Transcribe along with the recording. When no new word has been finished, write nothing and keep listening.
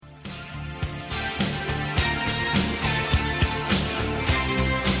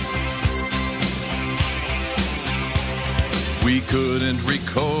couldn't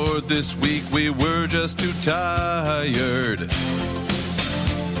record this week, we were just too tired.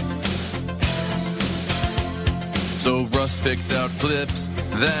 So Russ picked out clips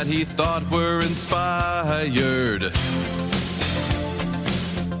that he thought were inspired.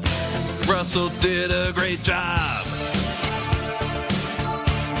 Russell did a great job.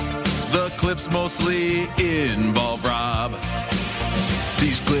 The clips mostly involve Rob.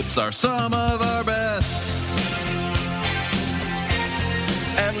 These clips are some of our best.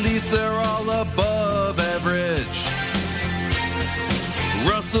 At least they're all above average.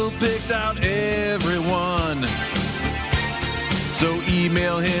 Russell picked out everyone. So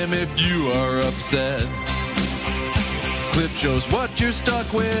email him if you are upset. Clip shows what you're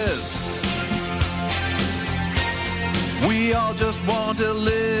stuck with. We all just want a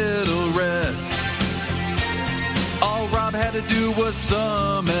little rest. All Rob had to do was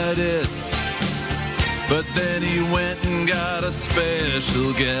some edits. But then he went and got a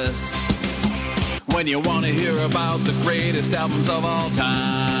special guest. When you want to hear about the greatest albums of all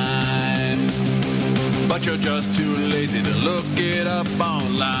time, but you're just too lazy to look it up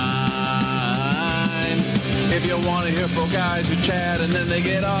online. If you want to hear from guys who chat and then they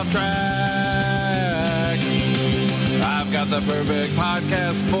get off track, I've got the perfect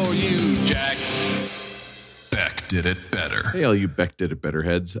podcast for you, Jack. Beck did it better. Hey, all you Beck did it better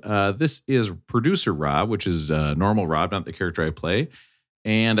heads. This is producer Rob, which is normal Rob, not the character I play.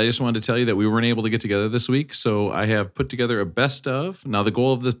 And I just wanted to tell you that we weren't able to get together this week. So I have put together a best of. Now, the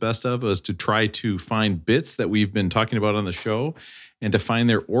goal of this best of was to try to find bits that we've been talking about on the show and to find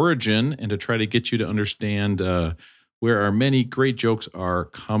their origin and to try to get you to understand where our many great jokes are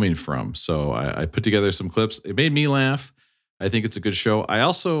coming from. So I put together some clips. It made me laugh. I think it's a good show. I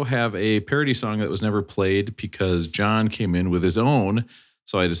also have a parody song that was never played because John came in with his own.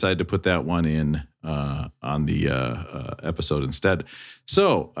 So I decided to put that one in on the episode instead.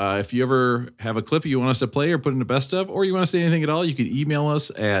 So if you ever have a clip you want us to play or put in the best of, or you want to say anything at all, you can email us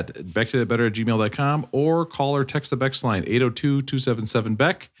at beckdiditbetter@gmail.com or call or text the Beck's line,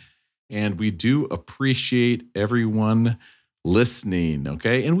 802-277-BECK. And we do appreciate everyone listening,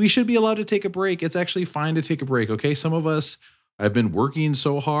 okay? And we should be allowed to take a break. It's actually fine to take a break, okay? Some of us have been working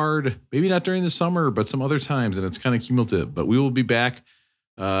so hard, maybe not during the summer, but some other times, and it's kind of cumulative. But we will be back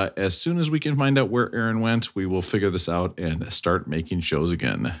as soon as we can find out where Aaron went. We will figure this out and start making shows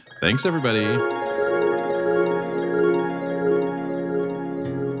again. Thanks, everybody.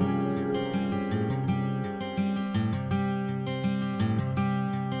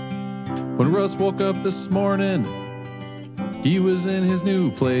 When Russ woke up this morning, he was in his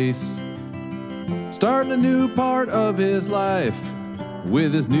new place, starting a new part of his life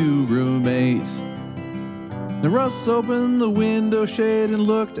with his new roommate. Now Russ opened the window shade and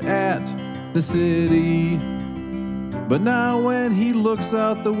looked at the city. But now when he looks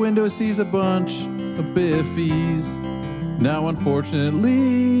out the window, sees a bunch of biffies. Now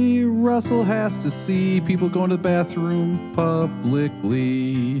unfortunately, Russell has to see people going to the bathroom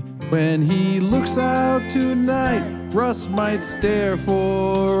publicly. When he looks out tonight, Russ might stare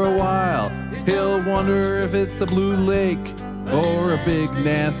for a while. He'll wonder if it's a blue lake or a big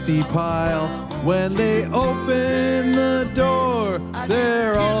nasty pile. When they open the door,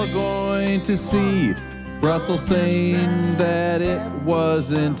 they're all going to see Russell saying that it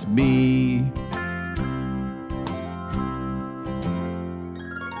wasn't me.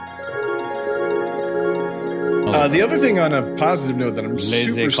 The other thing on a positive note that I'm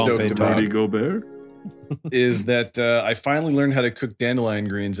super stoked about Gobert is that I finally learned how to cook dandelion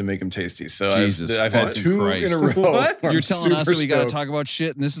greens and make them tasty. So Jesus, I've had two Christ. in a row. What? I'm You're telling us that we got to stoked. talk about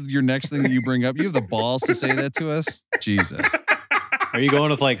shit, and this is your next thing that you bring up? You have the balls to say that to us? Jesus. Are you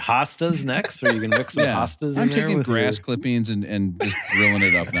going with like hostas next? Or are you going to mix some hostas in I'm there taking with grass your... clippings and just grilling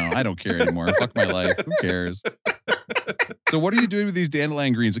it up now. I don't care anymore. Fuck my life. Who cares? So what are you doing with these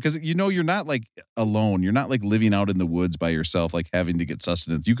dandelion greens? Because you're not like alone. You're not like living out in the woods by yourself, like having to get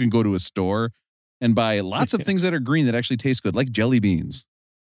sustenance. You can go to a store and buy lots of things that are green that actually taste good, like jelly beans.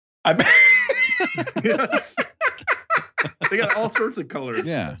 Yes. They got all sorts of colors.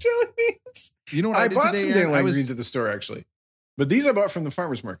 Yeah. Jelly beans. You know what I I did bought today, some Aaron? dandelion greens at the store, actually. But these I bought from the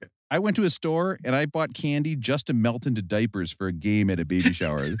farmer's market. I went to a store and I bought candy just to melt into diapers for a game at a baby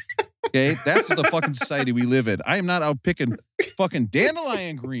shower. Okay? That's the fucking society we live in. I am not out picking fucking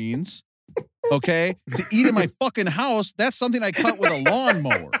dandelion greens, okay, to eat in my fucking house. That's something I cut with a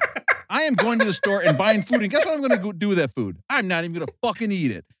lawnmower. I am going to the store and buying food, and guess what I'm going to do with that food? I'm not even going to fucking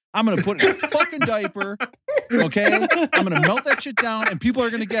eat it. I'm going to put it in a fucking diaper, okay? I'm going to melt that shit down, and people are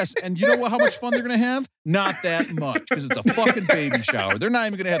going to guess. And you know what? How much fun they're going to have? Not that much, because it's a fucking baby shower. They're not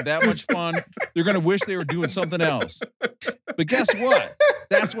even going to have that much fun. They're going to wish they were doing something else. But guess what?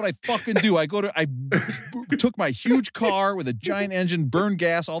 That's what I fucking do. I took my huge car with a giant engine, burned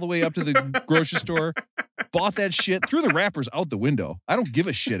gas all the way up to the grocery store, bought that shit, threw the wrappers out the window. I don't give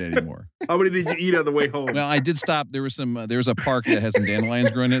a shit anymore. How many did you eat on the way home? Well, I did stop. There was a park that has some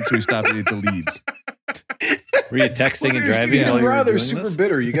dandelions growing in it, so we stopped to eat the leaves. Were you texting and driving? Yeah, while you were raw, they're doing super this?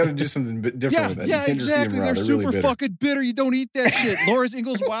 bitter. You got to do something different with that. You Yeah, can't just eat them exactly. raw. They're They're super really bitter. fucking bitter. You don't eat that shit. Loris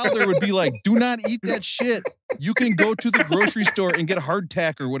Ingalls Wilder would be like, do not eat that shit. You can go to the grocery store and get a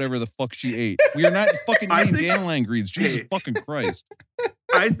hardtack or whatever the fuck she ate. We are not fucking I eating think- dandelion greens. Jesus Hey. fucking Christ.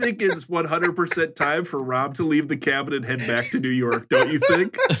 I think it's 100% time for Rob to leave the cabin and head back to New York. Don't you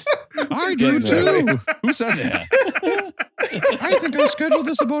think? I do too. Who said that? I think I scheduled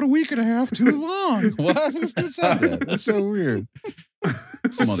this about a week and a half too long. What? Who said that? That's so weird.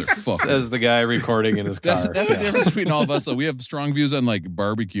 Motherfucker. As the guy recording in his car. That's the difference between all of us. So we have strong views on like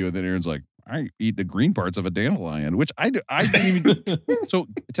barbecue, and then Aaron's like, I eat the green parts of a dandelion, which I do. I didn't even. So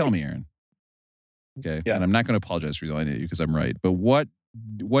tell me, Aaron. Okay, Yeah. and I'm not going to apologize for yelling at you because I'm right. But what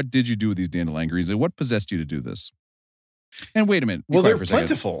did you do with these dandelion greens, and what possessed you to do this? And wait a minute. Be Well, quiet they're for a second.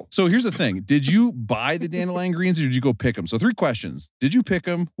 plentiful. So here's the thing. Did you buy the dandelion greens or did you go pick them? So 3 questions. Did you pick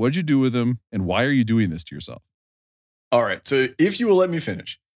them? What did you do with them? And why are you doing this to yourself? All right. So if you will let me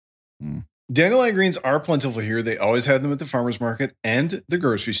finish. Mm. Dandelion greens are plentiful here. They always have them at the farmer's market and the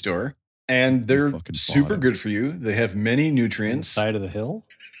grocery store. And they're fucking super bought 'em. good for you. They have many nutrients, Side of the hill?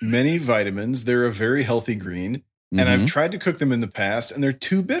 many vitamins. They're a very healthy green. And I've Mhm. tried to cook them in the past and they're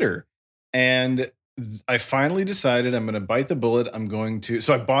too bitter. And I finally decided I'm going to bite the bullet.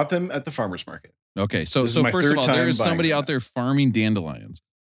 So I bought them at the farmer's market. Okay. So This is my first of third all, there time is buying somebody that. out there farming dandelions.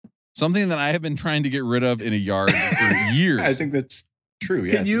 Something that I have been trying to get rid of in a yard for years. I think that's true.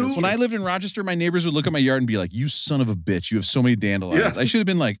 Yeah. Can you- that's When I true. lived in Rochester, my neighbors would look at my yard and be like, "You son of a bitch! You have so many dandelions." Yeah. I should have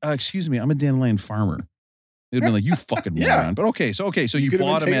been like, "Excuse me, I'm a dandelion farmer." They'd been like, "You fucking Yeah. moron!" But okay, so you could have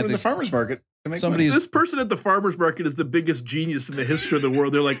bought been them taken at to the the farmer's market to make somebody's- money. This person at the farmer's market is the biggest genius in the history of the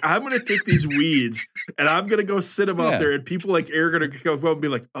world. They're like, I'm going to take these weeds and I'm going to go sit them Yeah. out there. And people like Aaron are going to come up and be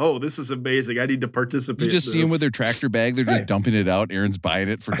like, oh, this is amazing. I need to participate. You just in see them this." with their tractor bag. They're just Right. dumping it out. Aaron's buying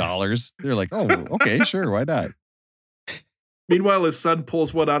it for dollars. They're like, "Oh, okay, sure, why not?" Meanwhile, his son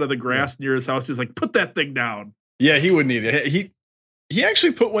pulls one out of the grass near his house. He's like, put that thing down. Yeah, he wouldn't eat it. He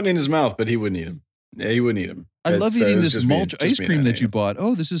actually put one in his mouth, but he wouldn't eat him. Yeah, he wouldn't eat him. I love It's, eating it's this just me- mulch just ice me cream and that you Anna. bought.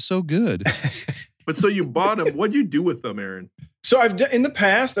 Oh, this is so good. But so you bought them. What'd you do with them, Aaron? So in the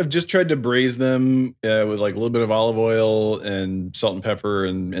past, I've just tried to braise them with like a little bit of olive oil and salt and pepper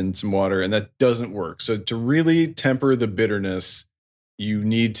and some water, and that doesn't work. So to really temper the bitterness, you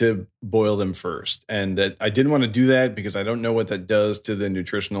need to boil them first. And I didn't want to do that because I don't know what that does to the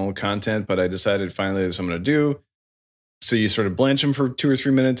nutritional content, but I decided finally that's what I'm going to do. So you sort of blanch them for 2 or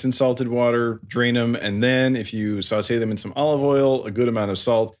 3 minutes in salted water, drain them, and then if you saute them in some olive oil, a good amount of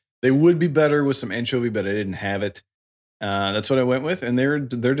salt, they would be better with some anchovy, but I didn't have it. That's what I went with, and they're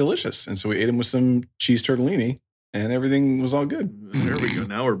delicious. And so we ate them with some cheese tortellini, and everything was all good. There we go.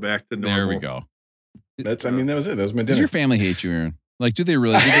 Now we're back to normal. There we go. That was it. That was my Does dinner. your family hate you, Aaron? Like, do they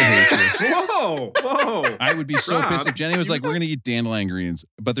really? Do they hate you? Whoa. I would be so Rob, pissed if Jenny was like, "We're gonna eat dandelion greens,"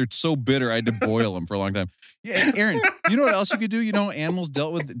 but they're so bitter I had to boil them for a long time. Yeah, Aaron, you know what else you could do? You know, how animals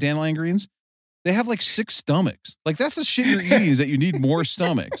dealt with dandelion greens. They have like 6 stomachs. Like that's the shit you're eating is that you need more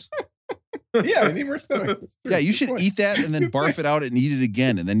stomachs. Yeah, we need more stomach. Yeah, you should eat that and then barf it out and eat it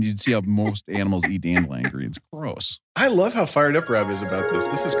again, and then you'd see how most animals eat dandelion greens. Gross. I love how fired up Rob is about this.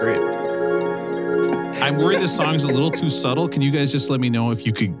 This is great. I'm worried this song's a little too subtle. Can you guys just let me know if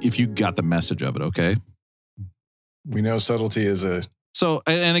you got the message of it? Okay. We know subtlety is a So,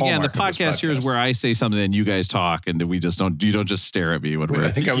 and again, the Hallmark of this podcast here is podcast. where I say something and you guys talk, and you don't just stare at me when Wait, we're.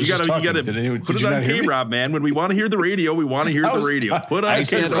 I think I was You just gotta, talking. you gotta Did anyone, put did it you on not hear me? K-Rob, man. When we want to hear the radio, we want to hear I the was- radio. Put on I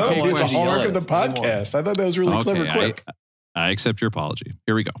said said K-Rob. subtlety is a okay, hallmark of the yes. podcast. I thought that was a really clever quip. I accept your apology.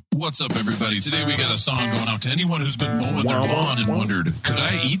 Here we go. What's up, everybody? Today we got a song going out to anyone who's been mowing their lawn and wondered, could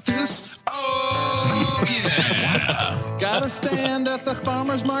I eat this? Oh, yeah. Gotta stand at the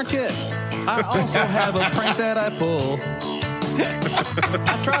farmer's market. I also have a prank that I pull.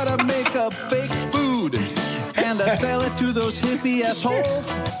 I try to make up fake food and I sell it to those hippie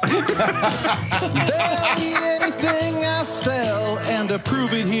assholes. They'll eat anything I sell, and to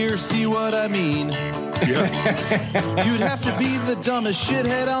prove it here, see what I mean. You'd have to be the dumbest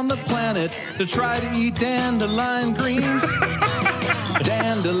shithead on the planet to try to eat dandelion greens.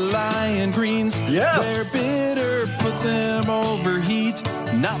 Dandelion greens, Yes. they're bitter, put them overheat.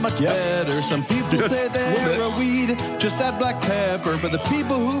 Not much better. Some people say they're a weed. Just add black pepper. But the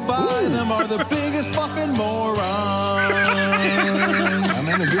people who buy them are the biggest fucking morons. I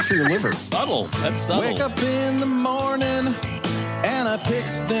mean, they're good for your liver. Subtle. That's subtle. Wake up in the morning and I pick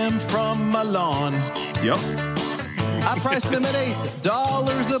them from my lawn. Yep. I priced them at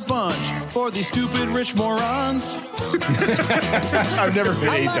 $8 a bunch for these stupid rich morons. I've never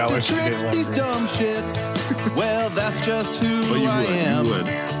paid I $8 like to to get trick these one. dumb shits. Well, that's just who But you I would. am. You would.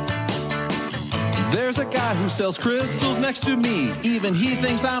 There's a guy who sells crystals next to me. Even he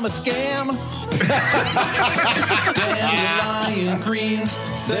thinks I'm a scam. Dandelion greens,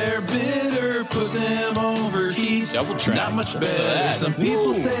 they're bitter. Put them overheat. Double track. Not much Listen to better. that. Some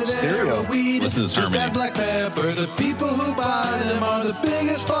people say they're stereo. a weed. Listen to this Just harmony. add black pepper. The people who buy them are the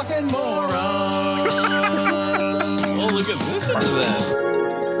biggest fucking morons. Oh, look at listen to this.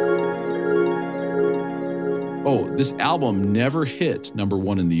 Oh, this album never hit number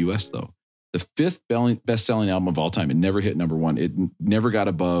one in the US, though. The fifth best-selling album of all time. It never hit number one. It never got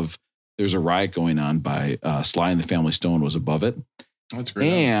above There's a Riot Going On by Sly and the Family Stone was above it. That's great.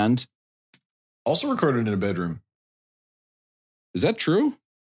 And Also recorded in a bedroom. is that true?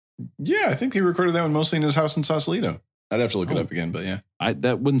 Yeah, I think he recorded that one mostly in his house in Sausalito. I'd have to look it Oh. up again, but yeah.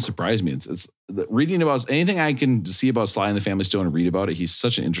 That wouldn't surprise me. It's reading about anything I can see about Sly and the Family Stone and read about it. He's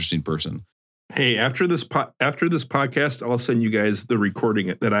such an interesting person. Hey, after this podcast, I'll send you guys the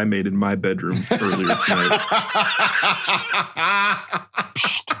recording that I made in my bedroom earlier tonight.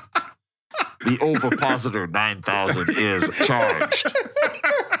 The Ovipositor 9000 is charged.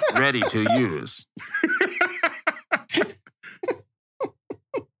 Ready to use.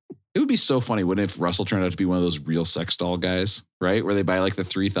 It would be so funny, wouldn't it, if Russell turned out to be one of those real sex doll guys, right? Where they buy like the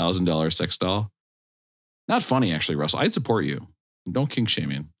 $3,000 sex doll. Not funny, actually, Russell. I'd support you. Don't kink shame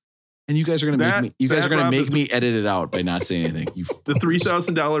me. And you guys are gonna make me. You guys are gonna make me edit it out by not saying anything. You The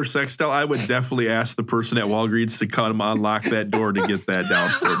 $3,000 sex doll, I would definitely ask the person at Walgreens to come unlock that door to get that down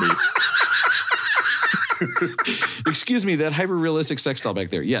for me. Excuse me, that hyper realistic sex doll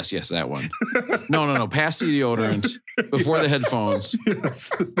back there. Yes, that one. No. Past the deodorant, before the headphones. Yes,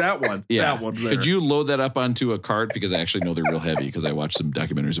 that one. Yeah. That one there. Could you load that up onto a cart? Because I actually know they're real heavy because I watched some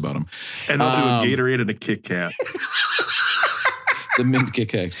documentaries about them. And I'll do a Gatorade and a Kit Kat. The mint Kit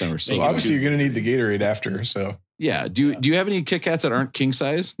Kats are so Well, obviously, you're going to need the Gatorade after, so. Yeah. Do you have any Kit Kats that aren't king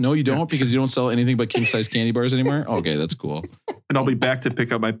size? No, you don't, because you don't sell anything but king size candy bars anymore? Okay, that's cool. And I'll be back to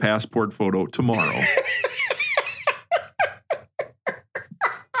pick up my passport photo tomorrow.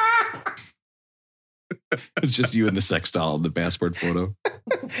 It's just you and the sex doll in the passport photo.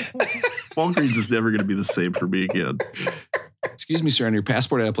 Walgreens is never going to be the same for me again. Excuse me, sir, on your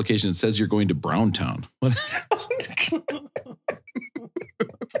passport application, it says you're going to Browntown. What?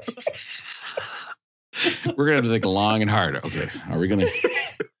 We're gonna have to think long and hard. Okay, are we gonna?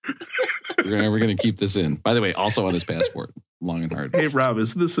 We're gonna keep this in. By the way, also on his passport, long and hard. Hey, Rob,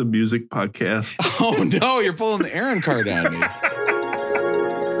 is this a music podcast? Oh no, you're pulling the Aaron card on me.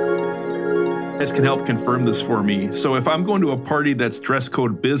 You guys can help confirm this for me. So if I'm going to a party that's dress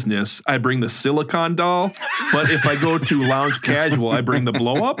code business, I bring the silicone doll. But if I go to lounge casual, I bring the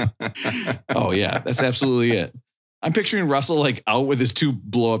blow up. Oh yeah, that's absolutely it. I'm picturing Russell like out with his two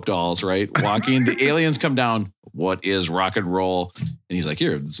blow up dolls, right? Walking. The aliens come down. What is rock and roll? And he's like,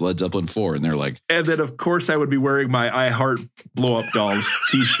 here, it's Led Zeppelin 4. And they're like, And then, of course, I would be wearing my I Heart Blow Up Dolls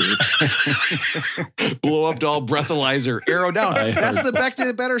t-shirt. blow up doll breathalyzer, arrow down. That's the Back to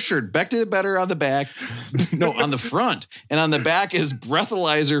the Better shirt. Back to the Better on the back. No, on the front. And on the back is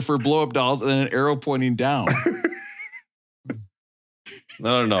breathalyzer for blow up dolls and then an arrow pointing down.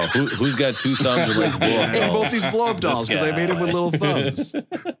 No. Who's got two thumbs and likes blow up And both dolls? these blow up dolls, because I made them with little thumbs. guy.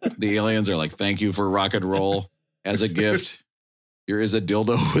 The aliens are like, thank you for rock and roll as a gift. Here is a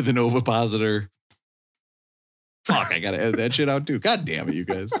dildo with an ovipositor. Fuck, I gotta edit that shit out too. God damn it, you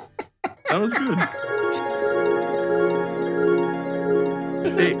guys. That was good.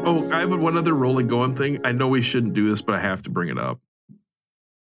 Hey, I have one other rolling going thing. I know we shouldn't do this, but I have to bring it up.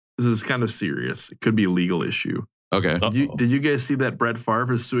 This is kind of serious. It could be a legal issue. Okay. Did you guys see that Brett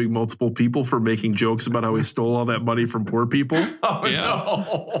Favre is suing multiple people for making jokes about how he stole all that money from poor people? Oh, Yeah.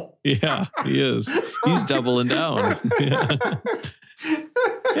 no. Yeah, he is. He's doubling down. Yeah.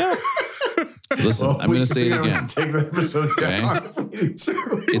 Listen, I'm going to say it again. Take the episode down.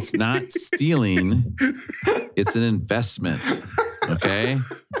 It's not stealing, it's an investment. Okay.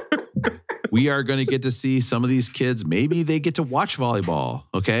 We are going to get to see some of these kids. Maybe they get to watch volleyball.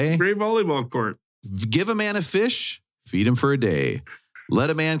 Okay. Great volleyball court. Give a man a fish, feed him for a day. Let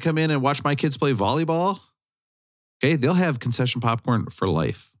a man come in and watch my kids play volleyball. Okay. They'll have concession popcorn for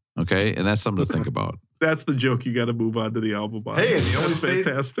life. Okay. And that's something to think about. That's the joke you got to move on to the album on. Hey, the only That's state-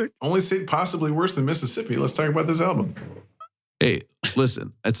 fantastic. Only state possibly worse than Mississippi. Let's talk about this album. Hey,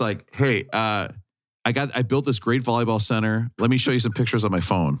 listen, it's like, hey, I built this great volleyball center. Let me show you some pictures on my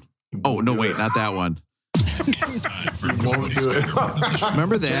phone. Oh, no, wait, not that one. It's time for Won't do it.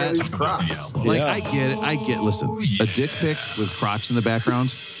 Remember that? These Crocs. Like, I get it. Listen, a dick pic with Crocs in the background,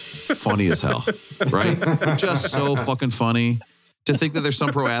 funny as hell, right? Just so fucking funny. To think that there's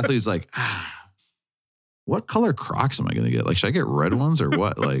some pro athletes like, what color Crocs am I going to get? Like, should I get red ones or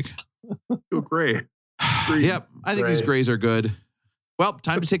what? Like, Go gray. yep, I think these grays are good. Well,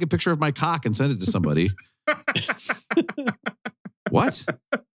 time to take a picture of my cock and send it to somebody. What?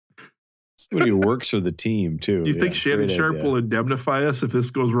 Somebody who works for the team too. Do you think Shannon great Sharp idea. will indemnify us if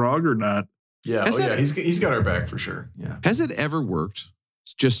this goes wrong or not? Yeah, Has that- he's got our back for sure. Yeah. Has it ever worked?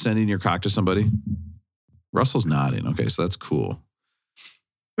 Just sending your cock to somebody? Russell's nodding. Okay, so that's cool.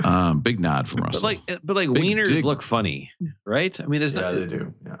 Big nod from Russell. But like Big wieners dig. look funny, right? I mean, there's Yeah, not. they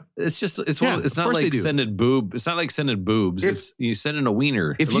do. Yeah. It's just it's Yeah, one. It's of not course they like do. sending boob. It's not like sending boobs. If- It's you send in a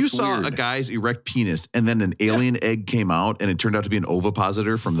wiener. If It you looks saw weird. a guy's erect penis and then an alien egg came out and it turned out to be an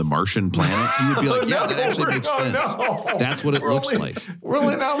ovipositor from the Martian planet, you would be like, yeah, that actually makes sense. No. That's what it We're looks only- like. We're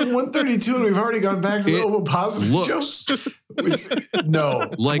only now 132 and we've already gone back to the It ovipositor looks joke. No.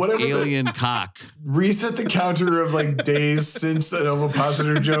 like Whatever alien cock. reset the counter of like days since an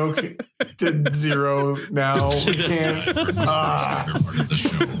ovipositor joke to 0 now. We can't. favorite part of the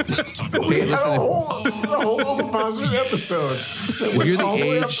show. Let's talk about Hey, We had listen, a whole ovipositor episode that If went you're the all the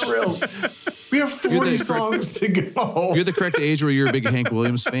way off age- the rails. We have 40 songs to go. You're the correct age where you're a big Hank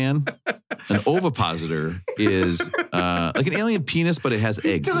Williams fan. An ovipositor is like an alien penis, but it has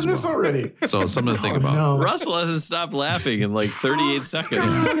We've eggs done as this well. already. So something to think Oh, about. no. Russell hasn't stopped laughing in like 38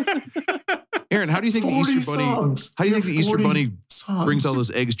 seconds. Aaron, how do you think the 40 Easter Bunny? songs. How do you We think the have Easter 40 Bunny songs. brings all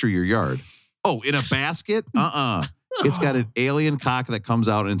those eggs to your yard? Oh, in a basket? It's got an alien cock that comes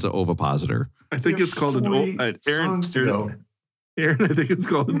out and it's an ovipositor. I think We it's have called an 40 Aaron. songs to go. Aaron, I think it's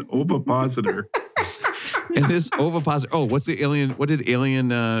called an ovipositor. And this ovipositor. Oh, what's the alien? What did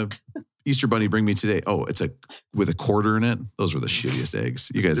alien Easter Bunny bring me today? Oh, it's with a quarter in it. Those were the shittiest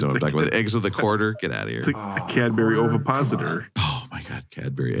eggs. You guys know what I'm talking about. Eggs with a quarter. Get out of here. It's a Cadbury quarter, ovipositor. Oh my God,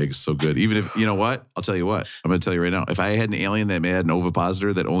 Cadbury eggs, so good. Even if, you know what? I'll tell you what. I'm going to tell you right now. If I had an alien that had an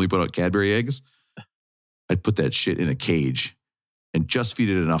ovipositor that only put out Cadbury eggs, I'd put that shit in a cage and just feed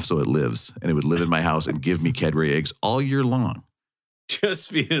it enough so it lives. And it would live in my house and give me Cadbury eggs all year long. Just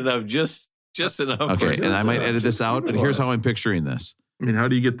feed it up, just enough. Okay, for and I might enough. edit this Just out. keep it And here's alive. how I'm picturing this. I mean, how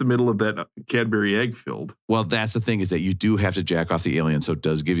do you get the middle of that Cadbury egg filled? Well, that's the thing is that you do have to jack off the alien. So it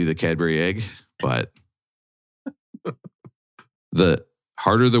does give you the Cadbury egg. But the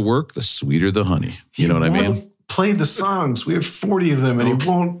harder the work, the sweeter the honey. You know what I mean? Won't play the songs. We have 40 of them and he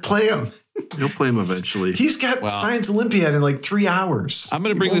won't play them. He'll play them eventually. He's got Well- Science Olympiad in like 3 hours. I'm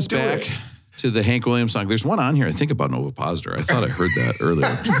going to He bring won't this do back it. to the Hank Williams song. There's one on here, I think, about an ovipositor. I thought I heard that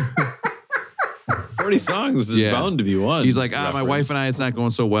earlier. 40 songs is Yeah. bound to be one. He's like, my wife and I, it's not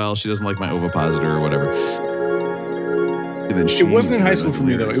going so well. She doesn't like my ovipositor or whatever. And then It wasn't in high school for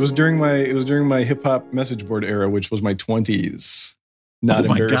me though. It was during my hip hop message board era, which was my 20s. Not Oh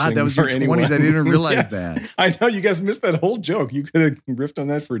my God, embarrassing that was for your 20s. anyone. I didn't even realize Yes. that. I know you guys missed that whole joke. You could have riffed on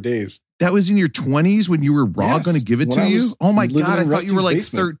that for days. That was in your 20s when you were raw Yes, going to give it when to I you? was Oh my living God, I in thought you were Rusty's like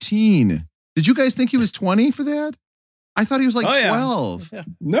basement. 13. Did you guys think he was 20 for that? I thought he was like Oh, yeah. 12.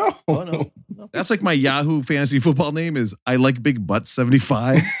 No. Oh, no. That's like my Yahoo fantasy football name is I like big butts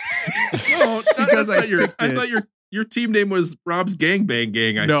 75. No, Because I I picked it. thought your team name was Rob's Gangbang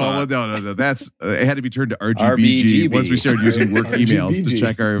Gang. I No, thought. no. That's it had to be turned to RGBG RBGB. once we started using work emails to RGBG.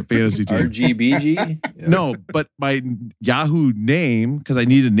 check our fantasy team. RGBG. No, but my Yahoo name, because I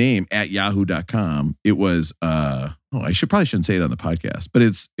need a name at yahoo.com, it was I probably shouldn't say it on the podcast, but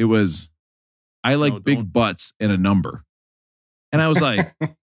it was I like No, big don't. butts and a number. And I was like,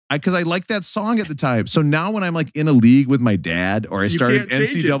 because I liked that song at the time. So now when I'm like in a league with my dad or I You started can't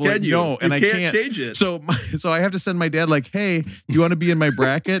change NCAA, it, can you? no, and You I can't. change it. So I have to send my dad like, hey, you want to be in my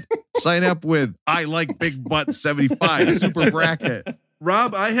bracket? Sign up with I like big butt 75 super bracket.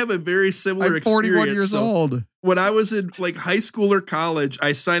 Rob, I have a very similar I'm 41 experience. years So old. when I was in like high school or college,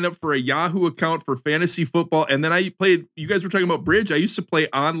 I signed up for a Yahoo account for fantasy football, and then I played. You guys were talking about bridge. I used to play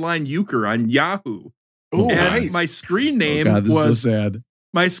online euchre on Yahoo, Oh, and right. my screen name God, this was is so sad.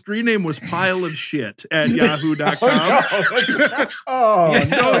 my screen name was pile of shit at yahoo.com. Oh,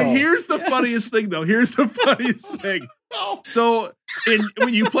 So no. here's the funniest thing, though. Here's the funniest thing. So And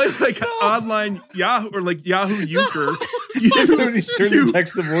when you play like online Yahoo or like Yahoo Euchre, Somebody turn the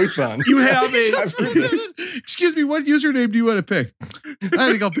text to voice on. you have I've heard this. Excuse me, what username do you want to pick? I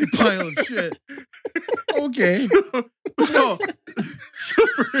think I'll pick pile of shit. Okay. so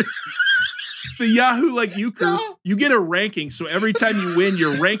for the Yahoo like Euchre, you get a ranking. So every time you win,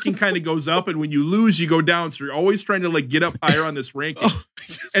 your ranking kind of goes up, and when you lose, you go down. So you're always trying to like get up higher on this ranking.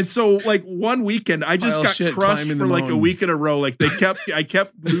 And so like one weekend, I just got crushed for like a week in a row. Like I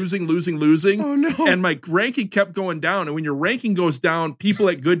kept losing. Oh no. And my ranking kept going down. And when your ranking goes down, people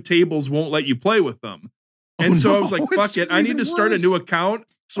at good tables won't let you play with them. And so I was like, fuck it. I need to start a new account.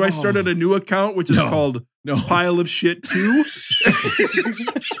 So I started a new account, which is called Pile of Shit 2.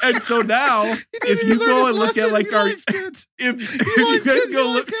 And so now, if you go and look at like our, if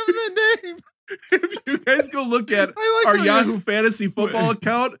you guys go look at our Yahoo Fantasy Football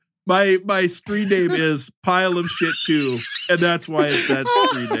account, my screen name is Pile of Shit 2, and that's why it's that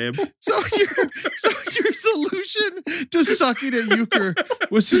screen name. So your solution to sucking at euchre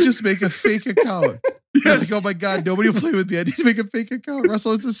was to just make a fake account. Yes. Like, oh my God, nobody will play with me. I need to make a fake account.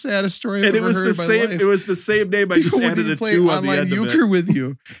 Russell, it's the saddest story I've ever heard in my life. It was the same name. I just added a 2 on the end of it. Euchre with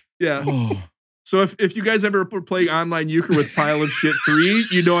you. Yeah. Oh. So if you guys ever play online euchre with Pile of Shit 3,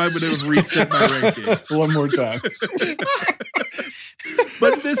 you know I'm going to reset my ranking one more time.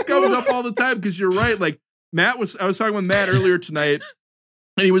 But this comes up all the time because you're right. Like I was talking with Matt earlier tonight,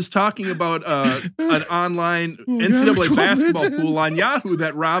 and he was talking about an online NCAA basketball pool on Yahoo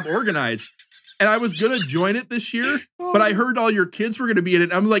that Rob organized. And I was going to join it this year, but I heard all your kids were going to be in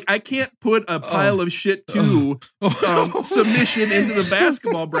it. I'm like, I can't put a Pile of Shit 2 submission into the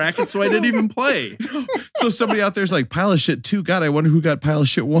basketball bracket, so I didn't even play. So somebody out there's like, Pile of Shit 2. God, I wonder who got Pile of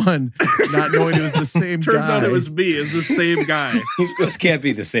Shit 1, not knowing it was the same guy. Turns out it was me. It's the same guy. This can't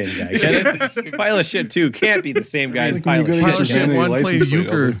be the same guy, can it? Pile of Shit 2 can't be the same guy as Pile of Shit 1 playing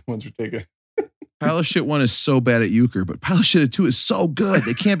euchre. Once we take it. Pile of Shit 1 is so bad at euchre, but Pile of Shit 2 is so good.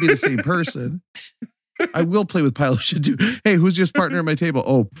 They can't be the same person. I will play with Pile of Shit 2. Hey, who's just partner at my table?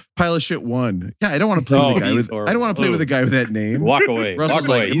 Oh, Pile of Shit 1. Yeah, I don't want to play with a guy with. I don't want to play with a guy with that name. Walk away. Russell's Walk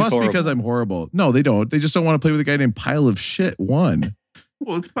like, away. it must be because I'm horrible. No, they don't. They just don't want to play with a guy named Pile of Shit 1.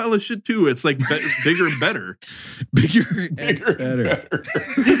 Well, it's Pile of Shit 2. It's like bigger and better. Bigger and better.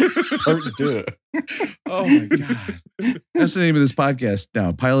 Part 2. Oh my God. That's the name of this podcast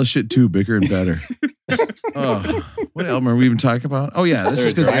now. Pile of Shit 2, bigger and better. Oh, what album are we even talking about? Oh yeah, this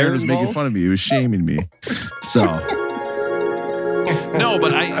is because Aaron was making fun of me. He was shaming me. So no,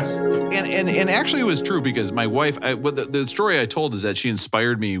 but and actually it was true because my wife, the story I told is that she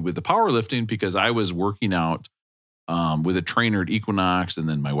inspired me with the powerlifting because I was working out with a trainer at Equinox, and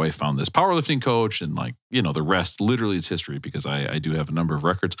then my wife found this powerlifting coach, and like, you know, the rest literally is history because I do have a number of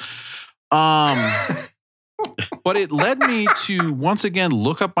records. But it led me to once again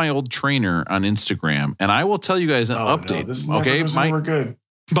look up my old trainer on Instagram, and I will tell you guys an update. No, this is okay, good.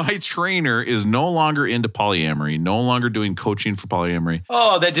 My trainer is no longer into polyamory, no longer doing coaching for polyamory.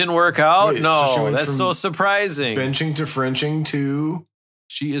 Oh, that didn't work out? Wait, no, so that's so surprising. Benching to Frenching to...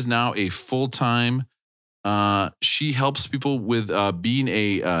 She is now a full-time, she helps people with being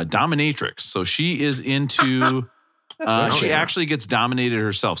a dominatrix. So she is into... she actually gets dominated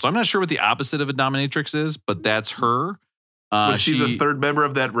herself. So I'm not sure what the opposite of a dominatrix is, but that's her. Was she the third member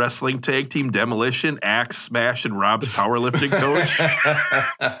of that wrestling tag team Demolition, Axe, Smash, and Rob's powerlifting coach?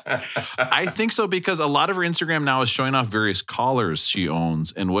 I think so because a lot of her Instagram now is showing off various collars she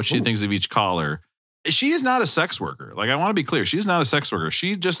owns and what she thinks of each collar. She is not a sex worker. Like, I want to be clear. She's not a sex worker.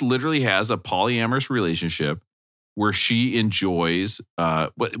 She just literally has a polyamorous relationship where she enjoys,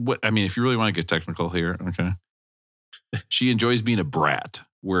 what I mean, if you really want to get technical here, okay. She enjoys being a brat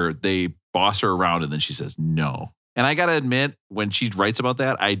where they boss her around and then she says no. And I got to admit, when she writes about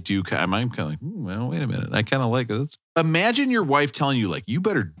that, I'm kind of like, well, wait a minute. I kind of like it. Imagine your wife telling you, like, you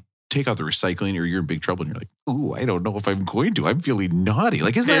better take out the recycling or you're in big trouble. And you're like, ooh, I don't know if I'm going to. I'm feeling naughty.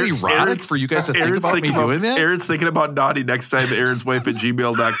 Like, isn't that erotic for you guys to think about me doing that? Aaron's thinking about naughty next time Aaron's wife at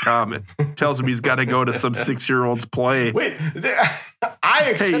gmail.com and tells him he's got to go to some 6-year-old's play. Wait, I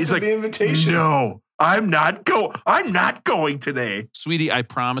accepted the invitation. No. I'm not going today. Sweetie, I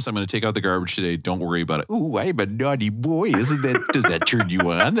promise I'm going to take out the garbage today. Don't worry about it. Ooh, I'm a naughty boy. Does that turn you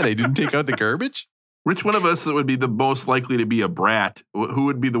on that I didn't take out the garbage? Which one of us would be the most likely to be a brat? Who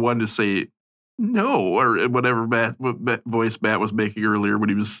would be the one to say no or whatever voice Matt was making earlier when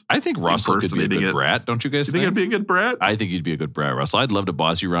he was I think Russell could be a good brat. Don't you guys think? You think I'd be a good brat? I think you'd be a good brat, Russell. I'd love to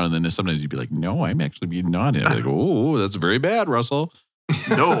boss you around and then sometimes you'd be like, no, I'm actually being naughty. I'd be like, oh, that's very bad, Russell.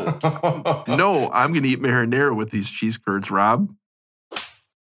 No, I'm going to eat marinara with these cheese curds, Rob.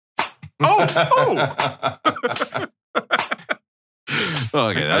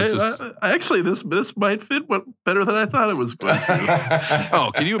 Okay, that's just. Actually, this might fit better than I thought it was going to.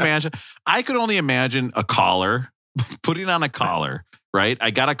 Oh, can you imagine? I could only imagine a collar, putting on a collar, right?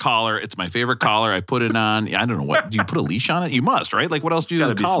 I got a collar. It's my favorite collar. I put it on. I don't know what. Do you put a leash on it? You must, right? Like what else do you do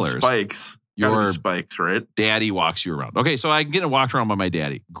with collars? Spikes. Your spikes, right? Daddy walks you around. Okay, so I get walked around by my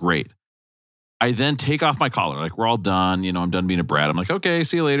daddy. Great. I then take off my collar. Like we're all done. You know, I'm done being a brat. I'm like, okay,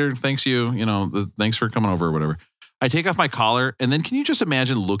 see you later. Thanks you. You know, thanks for coming over or whatever. I take off my collar, and then can you just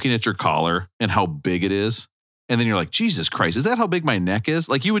imagine looking at your collar and how big it is? And then you're like, Jesus Christ, is that how big my neck is?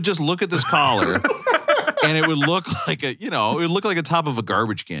 Like you would just look at this collar and it would look like it would look like the top of a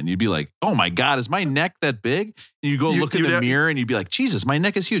garbage can. You'd be like, oh my God, is my neck that big? And you go look in the mirror and you'd be like, Jesus, my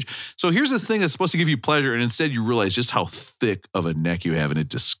neck is huge. So here's this thing that's supposed to give you pleasure. And instead you realize just how thick of a neck you have and it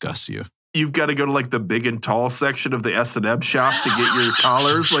disgusts you. You've got to go to like the big and tall section of the S&M shop to get your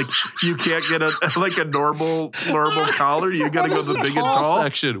collars. Like you can't get a normal collar. You got to go to the big and tall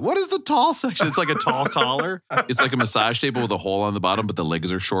section. What is the tall section? It's like a tall collar. It's like a massage table with a hole on the bottom, but the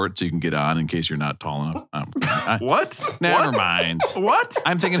legs are short, so you can get on in case you're not tall enough. What? Never mind. What?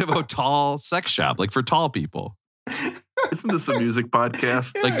 I'm thinking of a tall sex shop, like for tall people. Isn't this a music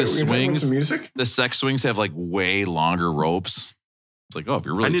podcast? Yeah, like the swings, music? The sex swings have like way longer ropes. It's like, oh, if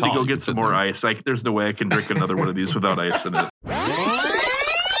you're really tall. I need to go get some more ice. There's no way I can drink another one of these without ice in it.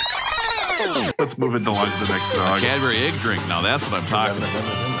 Let's move it along to the next song. A Cadbury egg drink. Now that's what I'm talking about.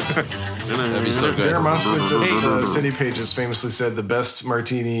 That'd be so good. Darren Moskowitz of City Pages famously said the best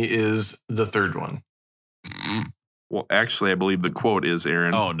martini is the third one. Well, actually, I believe the quote is,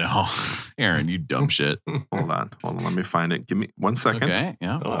 Aaron. Oh, no. Aaron, you dumb shit. Hold on. Let me find it. Give me 1 second. Okay,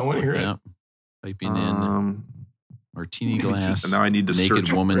 yeah. Oh, I want to hear it. Typing in martini glass, and now I need to naked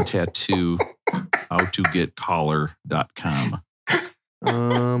search woman tattoo,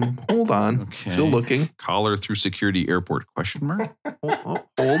 howtogetcollar.com. Hold on. Okay. Still looking. Collar through security airport, question mark? Hold.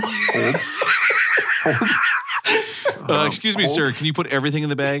 Excuse me, sir. Can you put everything in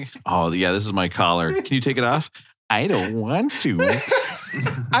the bag? Oh, yeah, this is my collar. Can you take it off? I don't want to.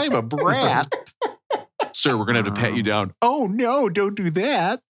 I'm a brat. Sir, we're going to have to pat you down. Oh, no, don't do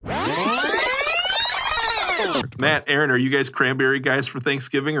that. Matt, Aaron, are you guys cranberry guys for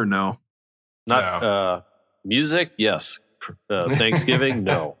Thanksgiving or no? Not music, yes. Thanksgiving,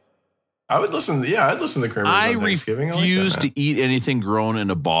 no. I'd listen to cranberries on Thanksgiving. I refuse to eat anything grown in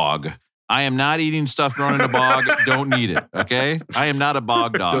a bog. I am not eating stuff grown in a bog. Don't need it, okay? I am not a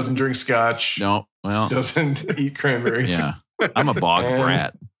bog dog. Doesn't drink scotch. No, well. Doesn't eat cranberries. Yeah, I'm a bog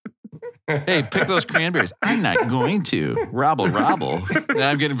brat. Hey, pick those cranberries. I'm not going to. Robble.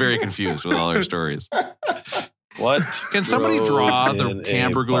 I'm getting very confused with all our stories. What? Can somebody draw the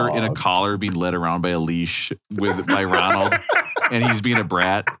Hamburglar in a collar being led around by a leash by Ronald and he's being a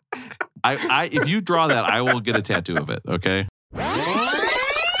brat? If you draw that, I will get a tattoo of it, okay?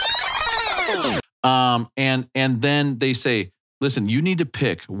 And then they say, listen, you need to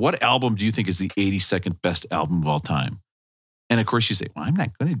pick what album do you think is the 82nd best album of all time? And of course you say, well, I'm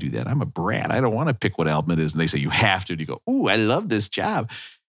not going to do that. I'm a brat. I don't want to pick what album it is. And they say, you have to. And you go, ooh, I love this job.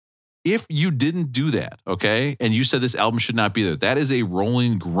 If you didn't do that, okay, and you said this album should not be there, that is a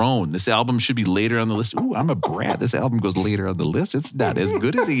rolling groan. This album should be later on the list. Ooh, I'm a brat. This album goes later on the list. It's not as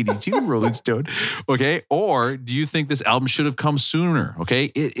good as 82 Rolling Stone, okay? Or do you think this album should have come sooner,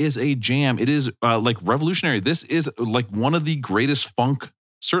 okay? It is a jam. It is like revolutionary. This is like one of the greatest funk,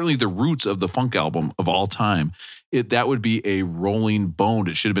 certainly the roots of the funk album of all time. That would be a rolling bone.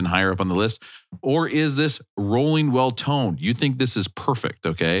 It should have been higher up on the list. Or is this rolling well-toned? You think this is perfect,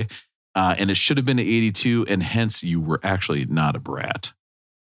 okay? And it should have been 82, and hence you were actually not a brat.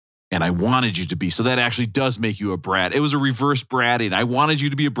 And I wanted you to be, so that actually does make you a brat. It was a reverse bratting. I wanted you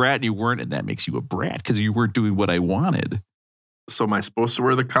to be a brat, and you weren't, and that makes you a brat because you weren't doing what I wanted. So am I supposed to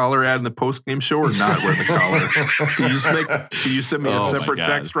wear the collar ad in the post-game show or not wear the collar? Can you send me a separate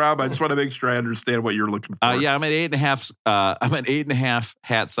text, Rob? I just want to make sure I understand what you're looking for. Yeah, I'm at 8.5. I'm at 8.5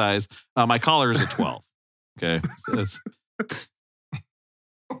 hat size. My collar is a 12. Okay.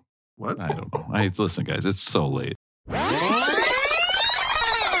 What? I don't know. Listen, guys, it's so late.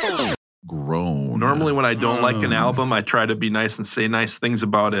 Grown. Normally when I don't like an album, I try to be nice and say nice things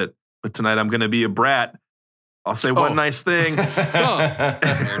about it. But tonight I'm going to be a brat. I'll say one nice thing. Do you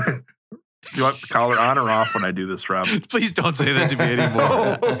want the collar on or off when I do this, Rob? Please don't say that to me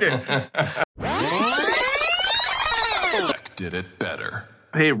anymore. Okay. Did it better.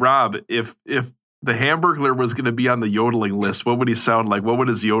 Hey, Rob, if the Hamburglar was going to be on the yodeling list, what would he sound like? What would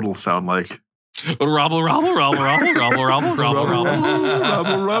his yodel sound like? Robble. Oh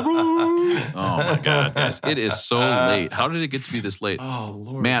my God, guys. It is so late. How did it get to be this late? Oh,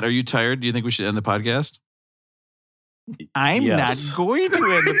 Lord. Matt, are you tired? Do you think we should end the podcast? I'm Yes. not going to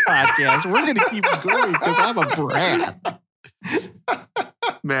end the podcast. We're going to keep going because I'm a brat.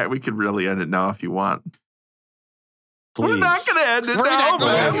 Matt, we could really end it now if you want. Please. We're not going to end it now,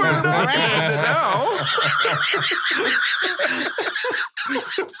 man. We're not going to end it now.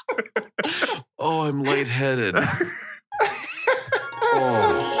 Oh, I'm lightheaded.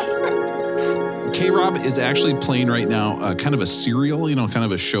 K-Rob is actually playing right now kind of a serial, kind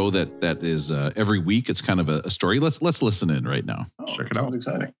of a show that is every week. It's kind of a story. Let's listen in right now. Check it out. Sounds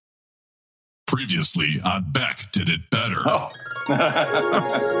exciting. Previously on Beck Did It Better.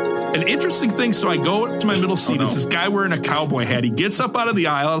 An interesting thing. So I go to my middle seat. It's this guy wearing a cowboy hat. He gets up out of the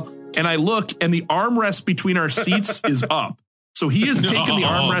aisle, and I look, and the armrest between our seats is up. So he has taken the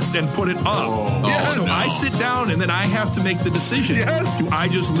armrest and put it up. So I sit down, and then I have to make the decision. Do I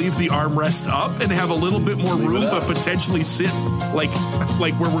just leave the armrest up and have a little bit more room, but potentially sit like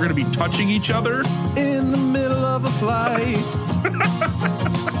where we're going to be touching each other? In the middle of a flight.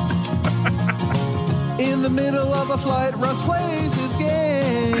 In the middle of a flight, Russ plays his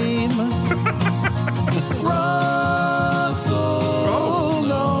game. Russell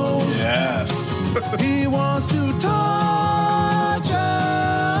knows. Yes. He wants to touch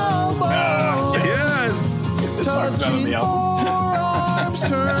elbows. Yes. This song's not on the album. Forearms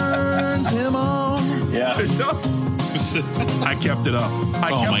turns him on. Yes. I kept it up. I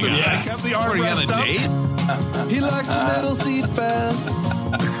kept the armrest up. He likes the middle seat best.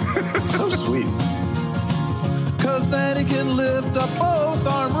 So sweet. Cause then he can lift up both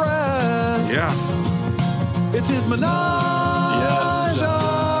armrests. Yeah. It's his menage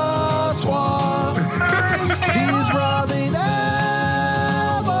a trois. He's rubbing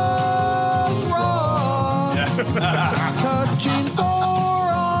elbows raw. Touching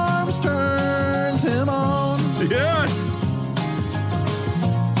forearms turns him on. Yes.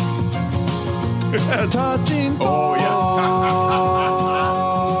 Touching forearms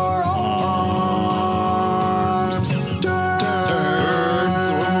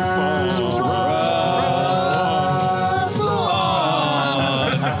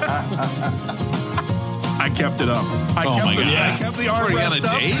I kept it up. I kept the armrest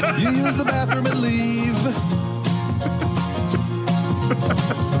up. You use the bathroom and leave.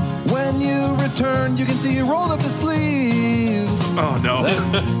 When you return, you can see he rolled up his sleeves. Oh no!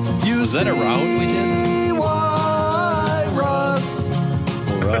 Was that a round we did? Why Russ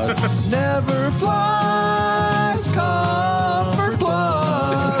never flies Comfort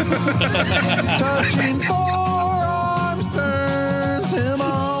Plus. Touching forearms turns him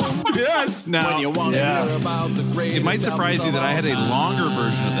on. Yes. Now, When you want to hear about the greatest it might surprise you that I had a longer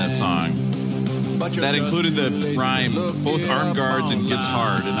version of that song that included the rhyme, both arm guards and gets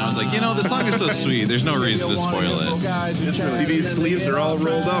hard. And I was like, the song is so sweet. There's no reason to spoil it. See, these sleeves are all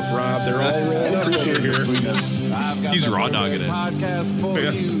rolled up, Rob. They're all rolled up over here. He's raw dogging it.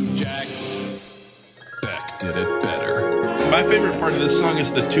 Beck Did It Better. My favorite part of this song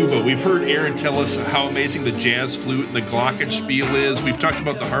is the tuba. We've heard Aaron tell us how amazing the jazz flute and the glockenspiel is. We've talked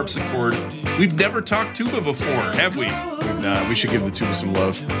about the harpsichord. We've never talked tuba before, have we? We should give the tuba some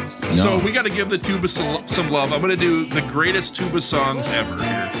love. So we got to give the tuba some love. I'm going to do the greatest tuba songs ever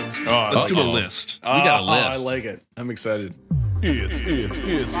here. Let's do a list. We got a list. I like it. I'm excited.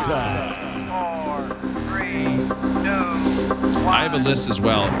 It's time. 4, 3, 2, 1. I have a list as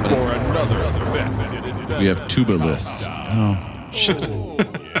well. But For another Beck Did It Better. we have tuba lists. Oh, shit.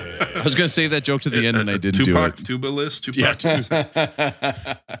 I was going to say that joke to the end and I didn't do Tupac it. tuba list. Yeah.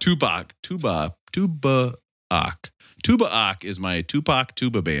 Tupac. Tuba-Ak is my Tupac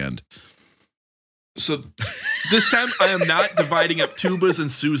tuba band. So this time I am not dividing up tubas and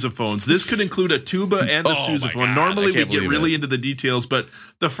sousaphones. This could include a tuba and a Oh my sousaphone. God, Normally I we can't get believe really it. into the details, but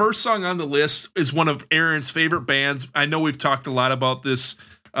the first song on the list is one of Aaron's favorite bands. I know we've talked a lot about this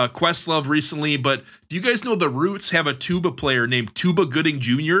Questlove recently, but do you guys know the Roots have a tuba player named Tuba Gooding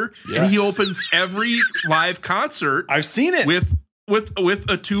Jr.? And he opens every live concert. I've seen it with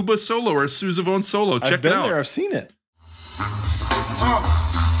a tuba solo or a sousaphone solo. Check I've been it out. there. I've seen it.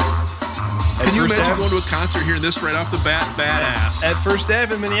 Can you imagine going to a concert hearing this right off the bat? Badass. At First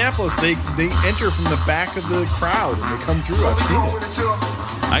Ave in Minneapolis, they enter from the back of the crowd and they come through. I've seen it.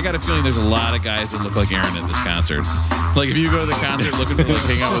 I got a feeling there's a lot of guys that look like Aaron at this concert. Like if you go to the concert looking to like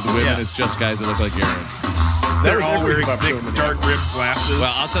hang out with women, it's just guys that look like Aaron. They're all wearing thick, dark-rimmed glasses.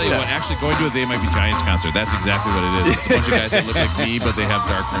 Well, I'll tell you what. Actually, going to a They Might Be Giants concert, that's exactly what it is. It's a bunch of guys that look like me, but they have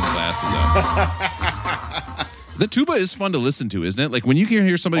dark-rimmed glasses on. The tuba is fun to listen to, isn't it? Like when you can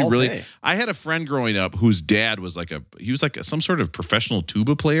hear somebody All really. day. I had a friend growing up whose dad was like some sort of professional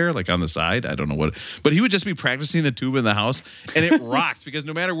tuba player, like on the side. I don't know what, but he would just be practicing the tuba in the house, and it rocked because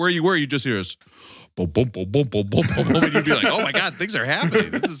no matter where you were, you just hear us. boom, boom, boom, boom, boom, boom, boom, boom, and you'd be like, oh my God, things are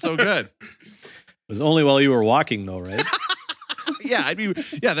happening. This is so good. It was only while you were walking, though, right?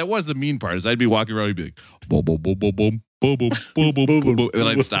 Yeah, that was the mean part. Is I'd be walking around, he'd be like, boom, boom, boom, boom, boom, boom, boom, boom, boom, boom, boom, and then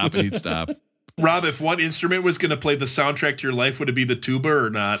I'd stop and he'd stop. Rob, if one instrument was going to play the soundtrack to your life, would it be the tuba or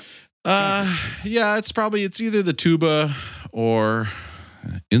not? Yeah, it's either the tuba or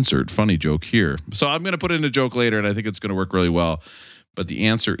insert funny joke here. So I'm going to put in a joke later, and I think it's going to work really well. But the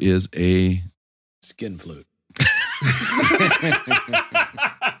answer is a skin flute.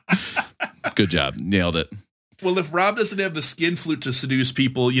 Good job. Nailed it. Well, if Rob doesn't have the skin flute to seduce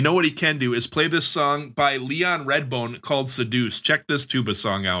people, you know what he can do is play this song by Leon Redbone called Seduce. Check this tuba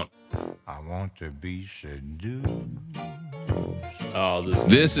song out. I want to be seduced. Oh,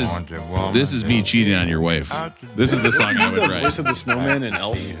 this is me cheating on your wife. This is the song I would write. Voice of the Snowman and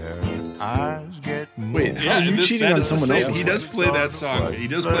Elf. Wait, how are you cheating on someone else? He does play that song. He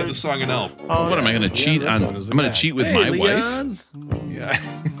does play the song in Elf. What am I going to cheat on? I'm going to cheat with my wife? Yeah.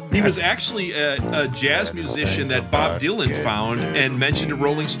 He was actually a jazz musician that Bob Dylan found and mentioned to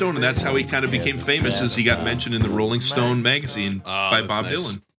Rolling Stone, and that's how he kind of became famous, as he got mentioned in the Rolling Stone magazine by Bob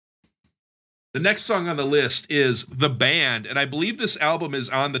Dylan. The next song on the list is The Band, and I believe this album is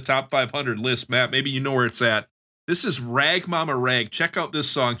on the top 500 list. Matt, maybe you know where it's at. This is Rag Mama Rag. Check out this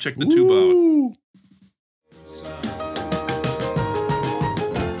song. Check the tuba out.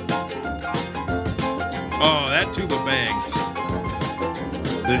 Oh, that tuba bangs.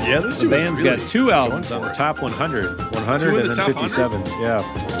 The band's got 2 albums on the top 100. 100 and then 57. Yeah.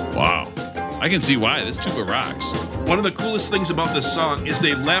 Wow. I can see why. This tuba rocks. One of the coolest things about this song is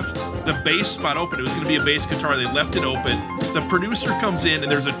they left the bass spot open. It was going to be a bass guitar. They left it open. The producer comes in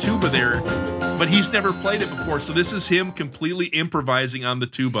and there's a tuba there, but he's never played it before. So this is him completely improvising on the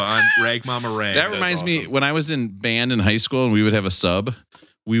tuba on Rag Mama Rag. That reminds me, when I was in band in high school and we would have a sub,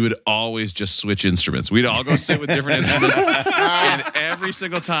 we would always just switch instruments. We'd all go sit with different instruments. And every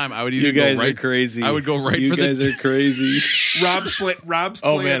single time I would either go right. You guys are crazy. I would go right you for the... You guys are crazy. Rob's playing.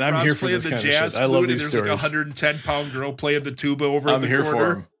 Oh man, I'm here for this kind of shit. I love these stories. There's like a 110-pound girl playing the tuba over in the here corner.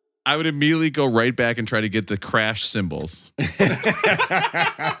 For him. I would immediately go right back and try to get the crash cymbals. You're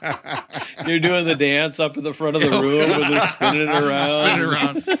doing the dance up at the front of the room with it spinning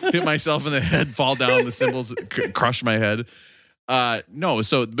around. Hit myself in the head, fall down, the cymbals crush my head. But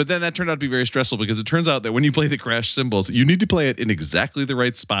then that turned out to be very stressful because it turns out that when you play the crash cymbals, you need to play it in exactly the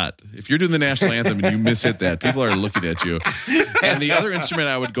right spot. If you're doing the national anthem and you mishit that, people are looking at you. And the other instrument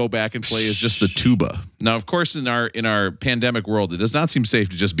I would go back and play is just the tuba. Now, of course, in our pandemic world, it does not seem safe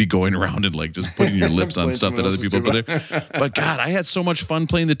to just be going around and like just putting your lips on stuff that other people put there. But God, I had so much fun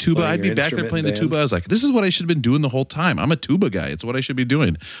playing the tuba. I'd be back there playing the tuba. I was like, this is what I should have been doing the whole time. I'm a tuba guy. It's what I should be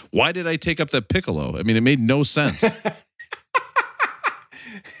doing. Why did I take up the piccolo? I mean, it made no sense.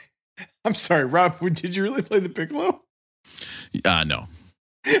 I'm sorry, Rob. Did you really play the piccolo? No.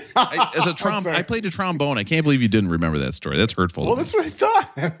 I played the trombone. I can't believe you didn't remember that story. That's hurtful. Well, that's what I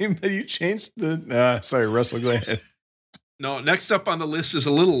thought. I mean, you changed the. Sorry, Russell. Go ahead. No, next up on the list is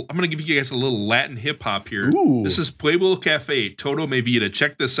I'm going to give you guys a little Latin hip hop here. Ooh. This is Pueblo Cafe, Todo Me Vida.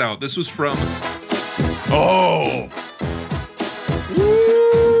 Check this out. This was from. Oh.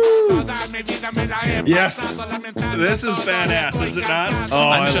 Yes. This is badass, is it not? Oh,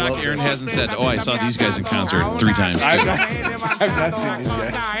 I'm shocked Aaron hasn't said, I saw these guys in concert 3 times. I've not seen these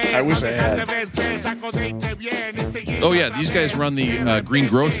guys. I wish I had. Oh, yeah. These guys run the Green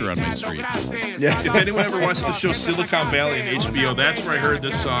Grocer on my street. Yeah. If anyone ever watched the show Silicon Valley on HBO, that's where I heard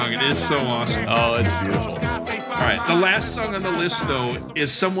this song. It is so awesome. Oh, it's beautiful. All right. The last song on the list, though,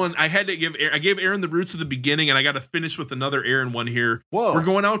 is someone I gave Aaron the roots at the beginning, and I got to finish with another Aaron one here. Whoa. We're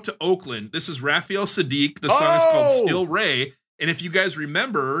going out to Oakland. This is Raphael Sadiq. The song is called Still Ray. And if you guys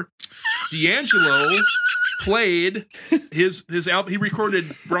remember, D'Angelo played his album. He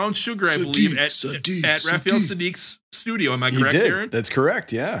recorded Brown Sugar, I believe, at Raphael Sadiq's studio. Am I correct, Aaron? That's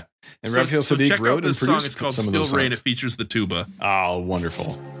correct, yeah. And Raphael Sadiq wrote and produced song. It's called some Still of those Ray, and songs. it features the tuba. Oh,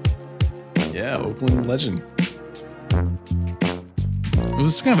 wonderful. Yeah, Oakland legend. Well,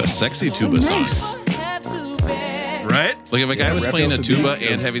 this is kind of a sexy tuba song. Right? Like if a guy was playing a tuba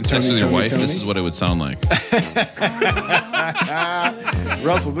and having sex with your wife, this is what it would sound like.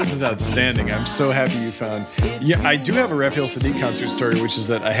 Russell, this is outstanding. I'm so happy you found. Yeah, I do have a Raphael Sadiq concert story, which is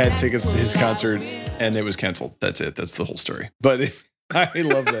that I had tickets to his concert and it was canceled. That's it. That's the whole story. But I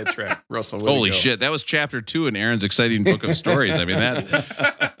love that track, Russell. way to Holy go. shit. That was chapter 2 in Aaron's exciting book of stories. I mean,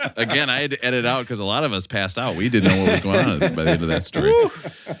 that, again, I had to edit out because a lot of us passed out. We didn't know what was going on by the end of that story.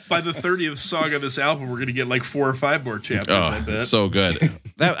 By the 30th song of this album, we're going to get like 4 or 5 more chapters, I bet. It's so good.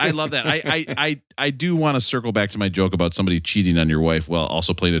 I love that. I do want to circle back to my joke about somebody cheating on your wife while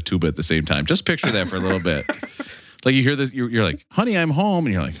also playing a tuba at the same time. Just picture that for a little bit. Like you hear this, you're like, honey, I'm home.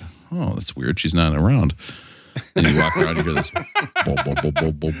 And you're like, oh, that's weird. She's not around. And you walk around, you hear this. Boom, boom, boom,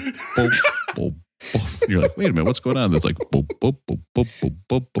 boom, boom, boom, boom. You're like, wait a minute, what's going on? It's like, boom, boom, boom, boom, boom,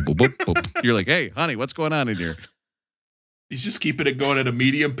 boom, boom, boom, boom. You're like, hey, honey, what's going on in here? He's just keeping it going at a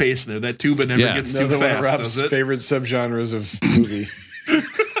medium pace there. That tuba never gets too Another one of fast, Rob's does it? favorite subgenres of movie.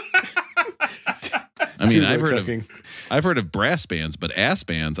 I mean, Tuba I've heard of brass bands, but ass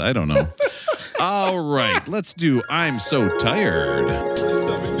bands, I don't know. All right, let's do I'm So Tired.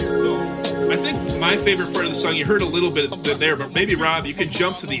 I think my favorite part of the song, you heard a little bit there, but maybe, Rob, you can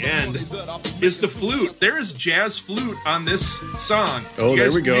jump to the end, is the flute. There is jazz flute on this song. Oh,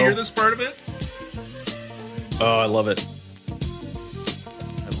 there we go. You hear this part of it? Oh, I love it.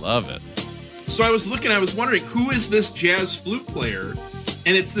 I love it. So I was wondering, who is this jazz flute player?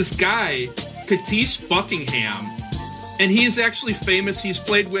 And it's this guy, Katis Buckingham. And he is actually famous. He's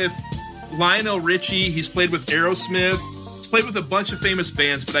played with Lionel Richie. He's played with Aerosmith. He's played with a bunch of famous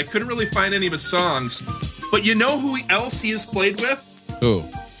bands, but I couldn't really find any of his songs. But you know who else he has played with? Who?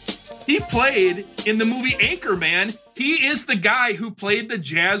 He played in the movie Anchorman. He is the guy who played the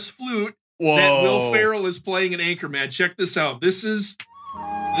jazz flute that Will Ferrell is playing in Anchorman. Check this out. This is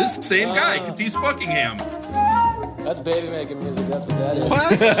this same guy, Katis Buckingham. That's baby making music. That's what that is.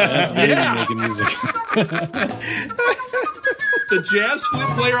 What? That's baby making music. The jazz flute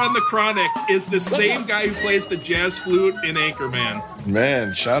player on The Chronic is the same guy who plays the jazz flute in Anchorman.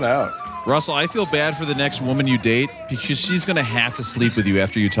 Man, shout out. Russell, I feel bad for the next woman you date because she's going to have to sleep with you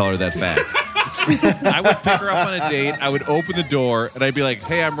after you tell her that fact. I would pick her up on a date. I would open the door and I'd be like,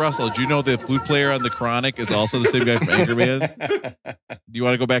 hey, I'm Russell. Do you know the flute player on The Chronic is also the same guy from Anchorman? Do you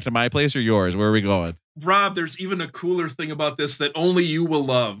want to go back to my place or yours? Where are we going? Rob, there's even a cooler thing about this that only you will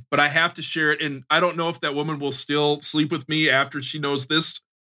love, but I have to share it. And I don't know if that woman will still sleep with me after she knows this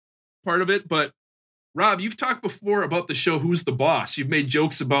part of it. But Rob, you've talked before about the show Who's the Boss? You've made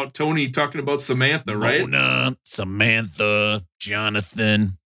jokes about Tony talking about Samantha, right? Mona, Samantha,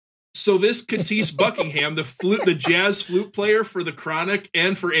 Jonathan. So this Katis Buckingham, the jazz flute player for The Chronic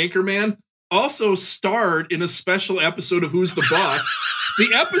and for Anchorman, also starred in a special episode of Who's the Boss?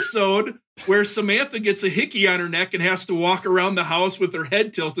 The episode where Samantha gets a hickey on her neck and has to walk around the house with her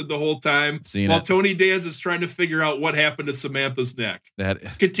head tilted the whole time while Tony Danza is trying to figure out what happened to Samantha's neck.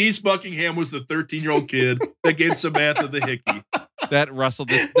 Katis Buckingham was the 13-year-old kid that gave Samantha the hickey. That, Russell,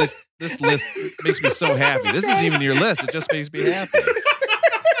 this list makes me so happy. This isn't even your list. It just makes me happy.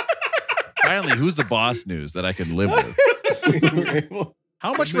 Finally, Who's the Boss news that I can live with.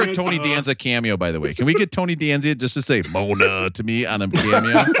 How much for a Tony Danza cameo, by the way? Can we get Tony Danza just to say Mona to me on a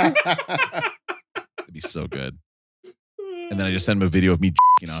cameo? It'd be so good. And then I just send him a video of me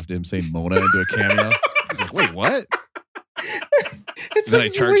jacking off to him saying Mona into a cameo. He's like, wait, what? And then I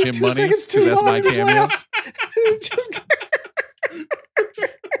charge him money because that's my cameo.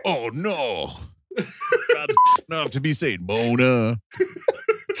 Oh, no. Not enough to be saying Mona.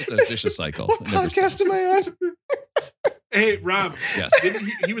 It's a vicious cycle. What podcast am I on? Hey, Rob. Yes.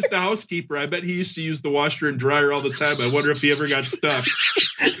 He was the housekeeper. I bet he used to use the washer and dryer all the time. I wonder if he ever got stuck.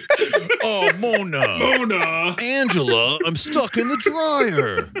 Oh, Mona. Mona. Angela, I'm stuck in the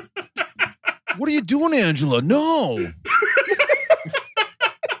dryer. What are you doing, Angela? No.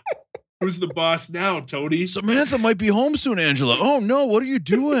 Who's the boss now, Tony? Samantha might be home soon, Angela. Oh, no. What are you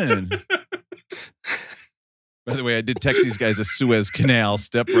doing? By the way, I did text these guys a Suez Canal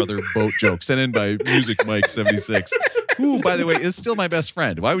stepbrother boat joke sent in by Music Mike 76. Who, by the way, is still my best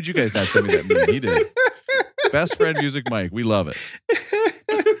friend. Why would you guys not send me that meme? He did. Best friend Music Mike. We love it.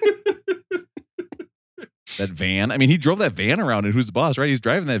 That van. I mean, he drove that van around and Who's the Boss, right? He's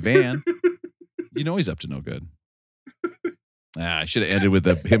driving that van. You know he's up to no good. I should have ended with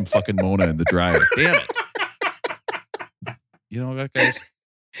him fucking Mona in the dryer. Damn it. You know what, guys?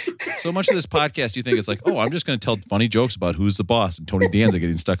 So much of this podcast, you think it's like, oh, I'm just going to tell funny jokes about Who's the Boss and Tony Danza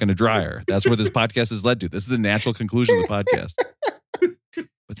getting stuck in a dryer. That's where this podcast has led to. This is the natural conclusion of the podcast.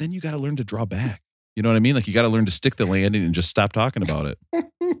 But then you got to learn to draw back. You know what I mean? Like you got to learn to stick the landing and just stop talking about it.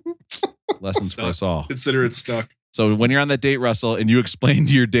 Lessons for us all. Consider it stuck. So when you're on that date, Russell, and you explain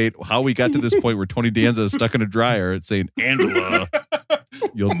to your date how we got to this point where Tony Danza is stuck in a dryer, it's saying, Angela,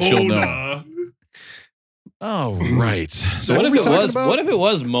 she'll know. Oh, right. So what if it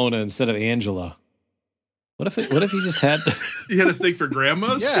was Mona instead of Angela? What if he just had? You had a thing for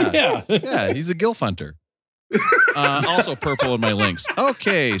grandmas? Yeah. He's a gilf hunter. Also purple in my links.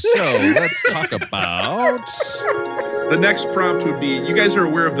 Okay, so let's talk about the next prompt would be, you guys are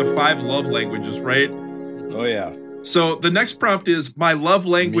aware of the 5 love languages, right? Oh yeah. So the next prompt is, my love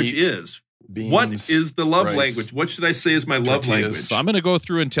language Meat, is. beans, What is the love rice, language? What should I say is my love tortillas. language? So I'm going to go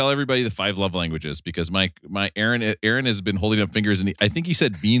through and tell everybody the 5 love languages because my Aaron has been holding up fingers and I think he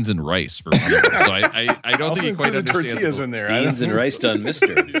said beans and rice for one of them. So I don't think he quite understands. Tortillas in there. Beans and rice done,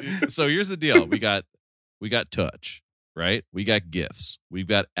 mister. So here's the deal. We got touch, right? We got gifts. We've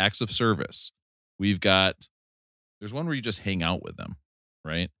got acts of service. There's one where you just hang out with them,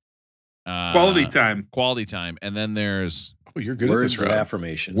 right? Quality time. And then there's you're good Words at this, of Rob.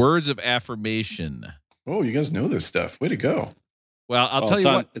 affirmation. words of affirmation. Oh, you guys know this stuff. Way to go. Well, I'll tell you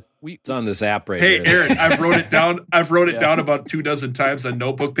what. It's on this app right Hey, here. Aaron, I've wrote it down. I've wrote it down about 24 times on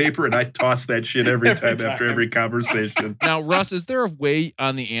notebook paper, and I toss that shit every time after every conversation. Now, Russ, is there a way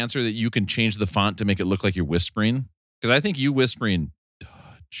on the answer that you can change the font to make it look like you're whispering? Because I think you whispering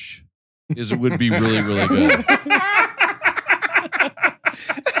touch would be really, really good.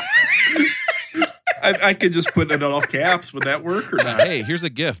 I could just put it in all caps. Would that work or not? Hey, here's a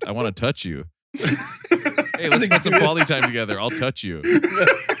gift. I want to touch you. Hey, let's spend some quality time together. I'll touch you.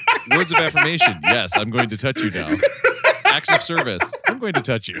 Words of affirmation. Yes, I'm going to touch you now. Acts of service. I'm going to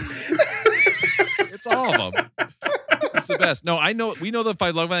touch you. It's all of them. It's the best. No, we know the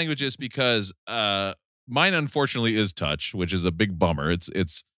 5 love languages because mine unfortunately is touch, which is a big bummer.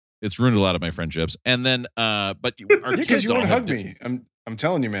 It's ruined a lot of my friendships. And then but our kids because you all want to have hug me. I'm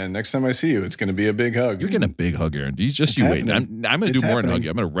telling you, man. Next time I see you, it's going to be a big hug. You're getting a big hug, Aaron. Wait. I'm going to do more than hug you.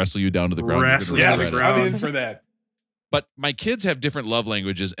 I'm going to wrestle you down to the ground. Yes, I'm in for that. But my kids have different love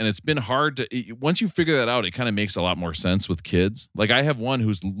languages, and it's been hard to. Once you figure that out, it kind of makes a lot more sense with kids. Like I have one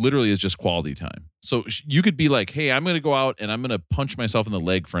who's literally is just quality time. So you could be like, "Hey, I'm going to go out and I'm going to punch myself in the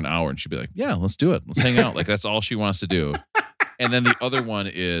leg for an hour," and she'd be like, "Yeah, let's do it. Let's hang out." Like that's all she wants to do. And then the other one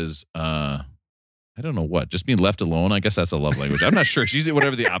is. I don't know what, just being left alone. I guess that's a love language. I'm not sure. She's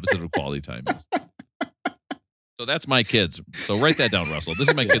whatever the opposite of quality time is. So that's my kids. So write that down, Russell. This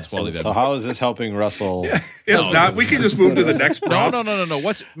is my kids' quality time. So how is this helping Russell? It's not. We can just move to the next prompt.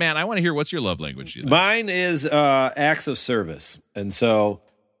 No. Man, I want to hear what's your love language. You think? Mine is acts of service. And so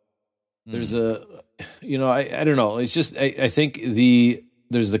there's I don't know. It's just, I think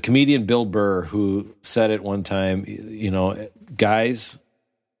there's the comedian Bill Burr who said it one time, guys,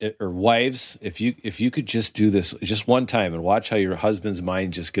 or wives, if you could just do this just one time and watch how your husband's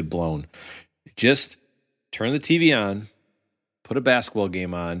mind just get blown. Just turn the TV on, put a basketball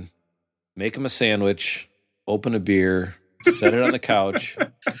game on, make him a sandwich, open a beer, set it on the couch,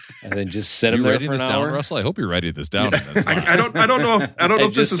 and then just set him there for an hour. Down, Russell? I hope you're writing this down. I don't know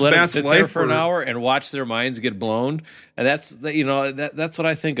if this is Matt's sit life there for an hour and watch their minds get blown. And that's what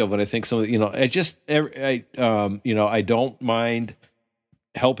I think of when I think I don't mind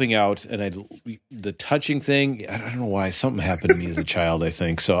helping out, and the touching thing, I don't know why, something happened to me as a child, I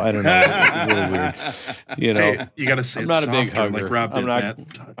think. So I don't know. It's really weird. Hey, you got to say I'm not a big hugger. Like Rob did, I'm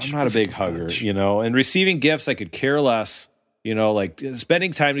not a big hugger, and receiving gifts, I could care less. Like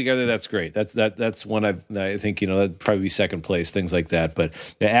spending time together, that's great. That's one I think, that'd probably be second place, things like that. But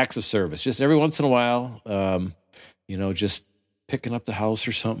the acts of service, just every once in a while, just picking up the house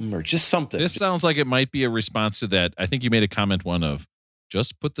or something, or just something. This sounds like it might be a response to that. I think you made a comment one of,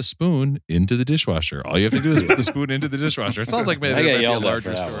 just put the spoon into the dishwasher. All you have to do is put the spoon into the dishwasher. It sounds like maybe there might be a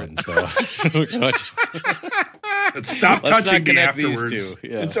larger story. Stop touching me afterwards.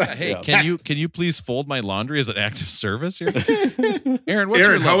 Hey, can you please fold my laundry as an act of service here? Aaron, what's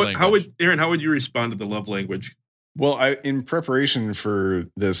your love language? How would you respond to the love language? Well, in preparation for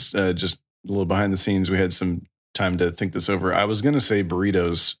this, just a little behind the scenes, we had some time to think this over. I was going to say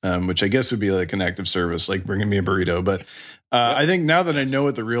burritos, which I guess would be like an act of service, like bringing me a burrito. But I think now that I know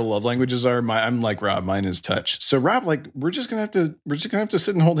what the real love languages are, I'm like Rob. Mine is touch. So Rob, like we're just gonna have to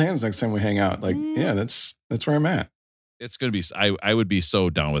sit and hold hands next time we hang out. Like, yeah, that's where I'm at. It's gonna be. I would be so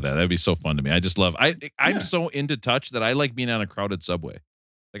down with that. That'd be so fun to me. I just love. I'm so into touch that I like being on a crowded subway.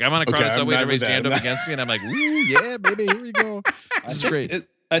 Like I'm on a crowded subway, and everybody's jammed up against me, and I'm like, "Ooh, yeah, baby, here we go." This is great.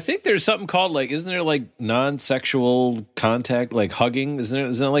 I think there's something called isn't there like non-sexual contact, like hugging?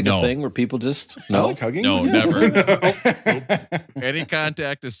 Isn't that like a thing where people just I like hugging? No, never. Nope. Any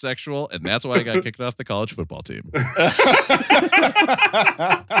contact is sexual, and that's why I got kicked off the college football team. By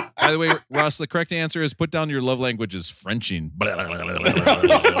the way, Ross, the correct answer is put down your love language is Frenching.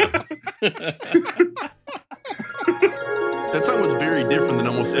 That song was very different than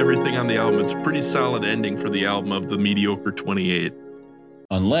almost everything on the album. It's a pretty solid ending for the album of the mediocre 28.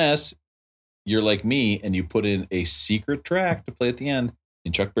 Unless you're like me and you put in a secret track to play at the end.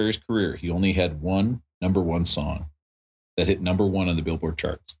 In Chuck Berry's career, he only had one #1 song that hit #1 on the Billboard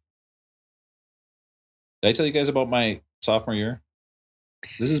charts. Did I tell you guys about my sophomore year?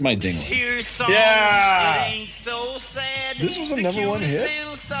 This is my dingling. Yeah. This was a #1 hit.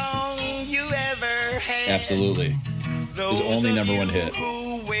 Absolutely. His only #1 hit.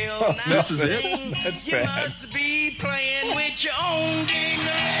 Oh, this is it? That's sad.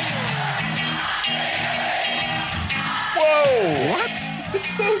 Whoa! What? It's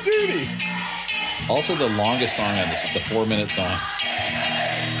so dirty. Also, the longest song on this. It's a 4-minute song.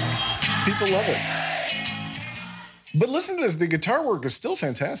 People love it. But listen to this. The guitar work is still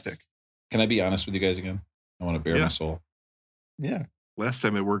fantastic. Can I be honest with you guys again? I want to bare my soul. Yeah. Last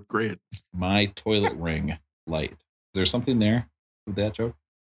time it worked great. My toilet ring light. Is there something there with that joke?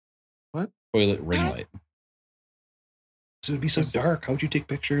 What? Toilet ring light. So it'd be so dark. How'd you take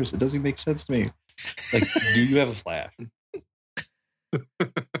pictures? It doesn't even make sense to me. Like, do you have a flash?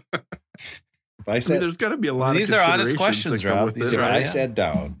 There's got to be a lot These of are honest considerations questions, that come Rob. with These it, are- right? I sat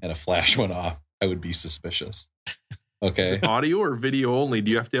down and a flash went off, I would be suspicious. Okay. Is it audio or video only?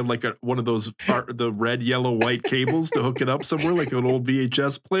 Do you have to have like one of those the red, yellow, white cables to hook it up somewhere, like an old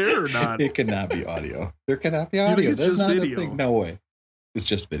VHS player, or not? It cannot be audio. There cannot be You think audio. it's That's just not video? a thing. No way. It's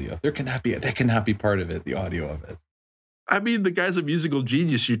just video. That cannot be part of it. The audio of it. I mean, the guy's a musical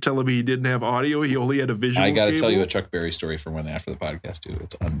genius. You're telling me he didn't have audio? He only had a visual. I got to tell you a cable? Chuck Berry story for one after the podcast too.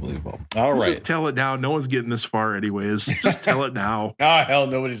 It's unbelievable. All Just right. tell it now. No one's getting this far, anyways. Just tell it now. Ah, hell,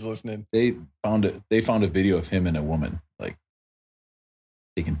 nobody's listening. They found a video of him and a woman like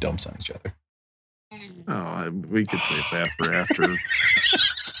taking dumps on each other. Oh, we could save that for after.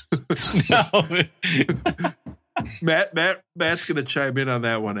 Matt's gonna chime in on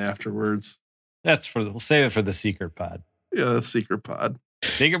that one afterwards. We'll save it for the secret pod. Yeah, the secret pod.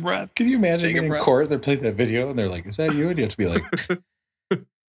 Take a breath. Can you imagine Take a in breath. court they're playing that video and they're like, "Is that you?" And you have to be like,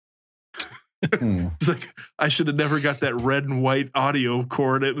 It's like, I should have never got that red and white audio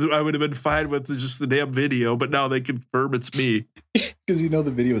cord. I would have been fine with just the damn video, but now they confirm it's me. because the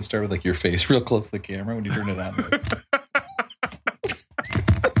video would start with like your face real close to the camera when you turn it on.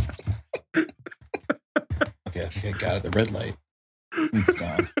 Okay, I think I got it. The red light. It's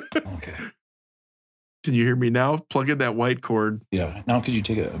on. Okay. Can you hear me now? Plug in that white cord. Yeah. Now could you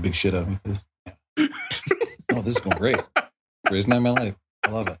take a big shit on me, please? Yeah. Oh, this is going great. Greatest night of my life.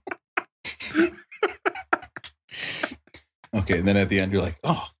 I love it. Okay, and then at the end you're like,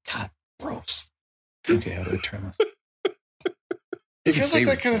 oh God, gross. Okay, how do I turn this? It feels like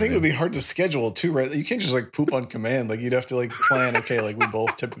that kind of thing would be hard to schedule too, right? You can't just like poop on command. Like you'd have to like plan, okay, like we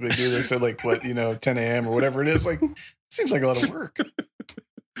both typically do this at like 10 a.m. or whatever it is. Like seems like a lot of work.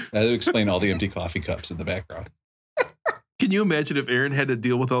 I had to explain all the empty coffee cups in the background. Can you imagine if Aaron had to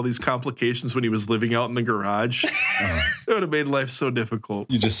deal with all these complications when he was living out in the garage? It would have made life so difficult.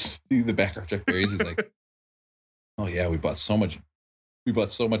 You just see the background Chuck Berry's. He's like, oh yeah, we bought so much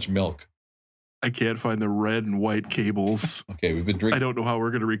milk. I can't find the red and white cables. Okay, we've been drinking. I don't know how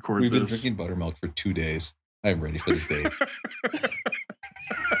we're going to record We've been this. drinking buttermilk for 2 days. I am ready for this day.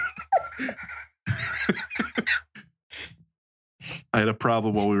 I had a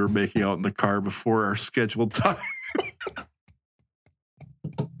problem while we were making out in the car before our scheduled time.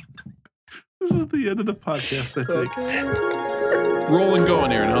 This is the end of the podcast, I think. Rolling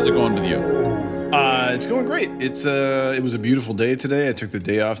going, Aaron. How's it going with you? It's going great. It was a beautiful day today. I took the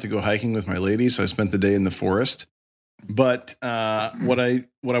day off to go hiking with my lady, so I spent the day in the forest. But what I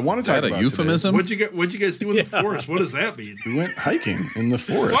want to talk about a euphemism? What'd you guys do in the forest? What does that mean? Today, we went hiking in the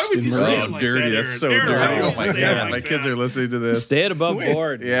forest. Why would in you Marin. say it like dirty. that, That's so Aaron? dirty. Aaron, Oh why my would you say it God. like My kids that? are listening to this. Stay above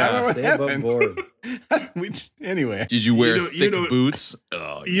board. Yeah. Stay above board. Anyway, Did you wear You know- thick boots?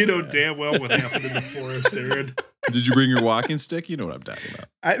 Oh, You know damn well what happened in the forest, Aaron. Did you bring your walking stick? You know what I'm talking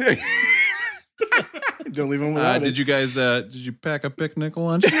about. don't leave them without it. Did you guys? Did you pack a picnic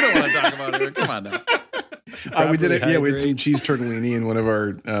lunch? You know what I'm talking about, Aaron. Come on now. We did it. Yeah, we had hydrate. some cheese tortellini in one of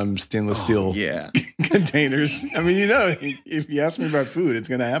our stainless steel Yeah. containers. I mean, if you ask me about food, it's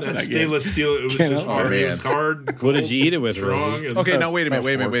going to happen. That I guess. stainless steel, it was Can't just help hard. it. It was hard. What did you eat it with, Strong. Rosie? And Okay, now wait a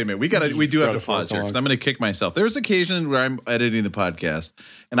minute. We do have to Brought a pause here fork because I'm going to kick myself. There's occasion where I'm editing the podcast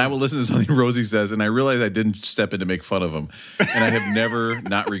and I will listen to something Rosie says and I realize I didn't step in to make fun of him, and I have never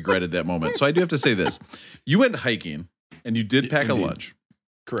not regretted that moment. So I do have to say this: you went hiking and you did pack a Indeed. lunch,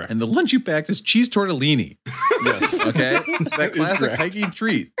 Correct. and the lunch you packed is cheese tortellini. Yes. Okay, that is classic correct. hiking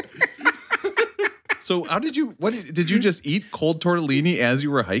treat. So how did you? Did you just eat cold tortellini as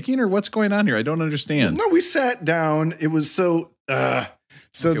you were hiking, or what's going on here? I don't understand. No, we sat down. It was so. Okay,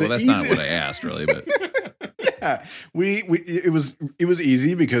 well, that's not what I asked, really. But Yeah, it was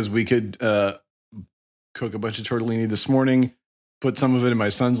easy because we could cook a bunch of tortellini this morning, put some of it in my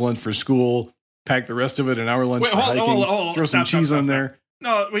son's lunch for school, pack the rest of it in our lunch for hiking, throw some cheese on there.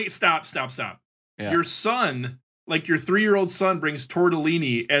 No, wait, stop. Yeah. Your son, like your 3-year-old son, brings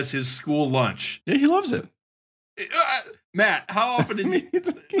tortellini as his school lunch. Yeah, he loves it. Matt, how often did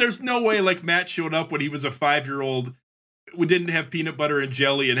there's no way like Matt showed up when he was a 5-year-old who didn't have peanut butter and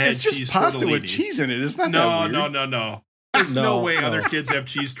jelly and had It's cheese just pasta tortellini. with cheese in it. It's not that weird. No. There's no way other kids have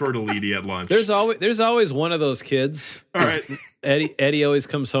cheese tortellini at lunch. There's always one of those kids. All right. Eddie always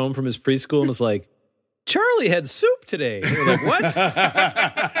comes home from his preschool and is like, Charlie had soup today. And we're like, what?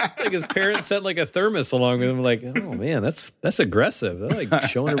 Like his parents sent like a thermos along with him. Like, oh man, that's aggressive. They're like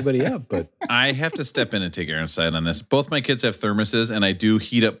showing everybody up. But I have to step in and take Aaron's side on this. Both my kids have thermoses, and I do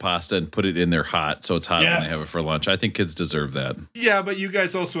heat up pasta and put it in there hot, so it's hot when I have it for lunch. I think kids deserve that. Yeah, but you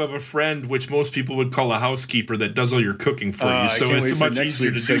guys also have a friend, which most people would call a housekeeper, that does all your cooking for you. So it's much easier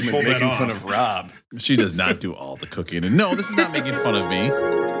to pull that off. Fun of Rob. She does not do all the cooking. And no, this is not making fun of me.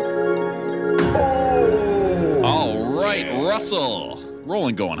 All right, Russell.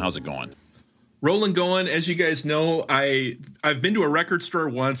 Rolling going. How's it going? Rolling going. As you guys know, I've been to a record store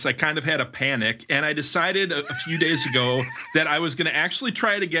once. I kind of had a panic, and I decided a few days ago that I was going to actually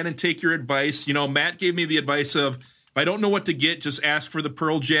try it again and take your advice. You know, Matt gave me the advice of, if I don't know what to get, just ask for the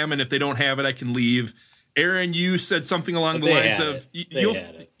Pearl Jam, and if they don't have it, I can leave. Aaron, you said something along the lines of,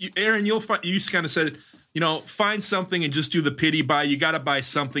 Aaron, you kind of said, you know, find something and just do the pity buy. You got to buy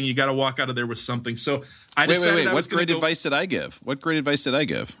something. You got to walk out of there with something. So I decided. Wait. What great advice did I give?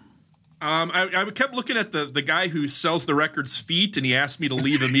 I kept looking at the guy who sells the records' feet, and he asked me to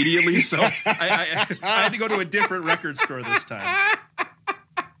leave immediately. So I had to go to a different record store this time.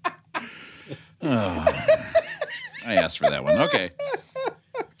 I asked for that one. Okay.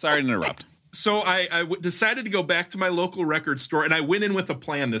 Sorry to interrupt. So I decided to go back to my local record store, and I went in with a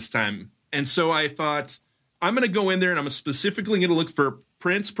plan this time. And so I thought, I'm going to go in there, and I'm specifically going to look for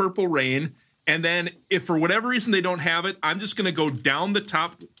Prince Purple Rain. And then if for whatever reason they don't have it, I'm just going to go down the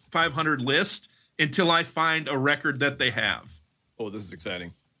top 500 list until I find a record that they have. Oh, this is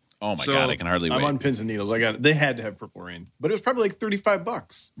exciting. Oh my God, I can hardly wait. I'm on pins and needles. They had to have Purple Rain, but it was probably like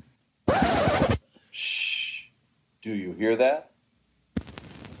 $35. Shh. Do you hear that?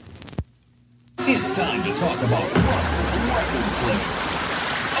 It's time to talk about Russell Record Player.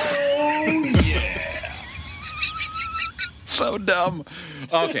 Oh, yeah. So dumb.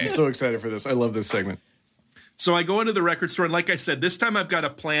 Okay. I'm so excited for this. I love this segment. So I go into the record store, and like I said, this time I've got a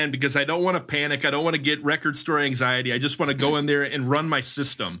plan because I don't want to panic. I don't want to get record store anxiety. I just want to go in there and run my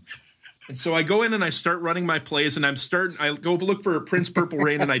system. And so I go in and I start running my plays, and I go look for a Prince Purple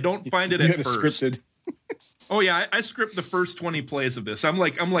Rain, and I don't find it at first. Scripted. Oh yeah, I script the first 20 plays of this. I'm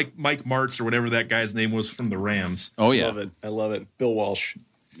like Mike Martz or whatever that guy's name was from the Rams. Oh yeah, I love it. Bill Walsh.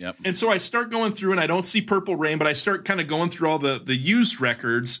 Yep. And so I start going through, and I don't see Purple Rain, but I start kind of going through all the used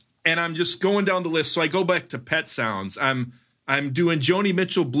records, and I'm just going down the list. So I go back to Pet Sounds. I'm doing Joni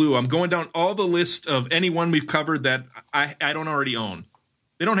Mitchell Blue. I'm going down all the list of anyone we've covered that I don't already own.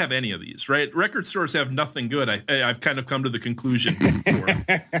 They don't have any of these, right? Record stores have nothing good. I've kind of come to the conclusion before.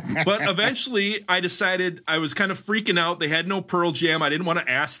 But eventually I decided I was kind of freaking out. They had no Pearl Jam. I didn't want to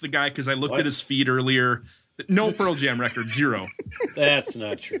ask the guy because I looked at his feed earlier. No Pearl Jam record, 0. That's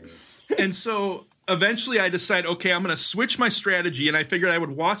not true. And so eventually I decide, okay, I'm going to switch my strategy. And I figured I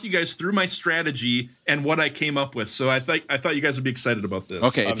would walk you guys through my strategy and what I came up with. So I thought you guys would be excited about this.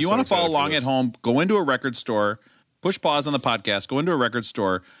 Okay, if you want to follow along at home, go into a record store, push pause on the podcast, go into a record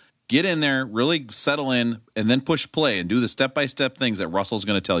store, get in there, really settle in, and then push play and do the step-by-step things that Russell's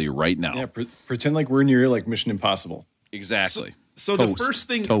going to tell you right now. Yeah, pretend like we're in your ear like Mission Impossible. Exactly. So the first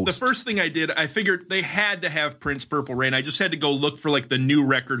thing I did, I figured they had to have Prince Purple Rain. I just had to go look for like the new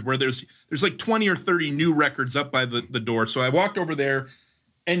record where there's like 20 or 30 new records up by the door. So I walked over there,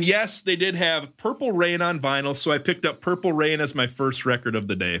 and yes, they did have Purple Rain on vinyl. So I picked up Purple Rain as my first record of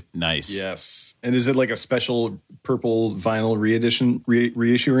the day. Nice. Yes. And is it like a special purple vinyl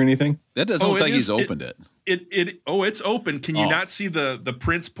reissue or anything? That doesn't look like he's opened it. It's open. Can you not see the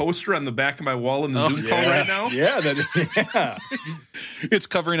Prince poster on the back of my wall in the Zoom call right now? Yeah, It's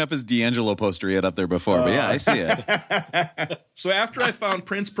covering up his D'Angelo poster he had up there before, but yeah, I see it. So after I found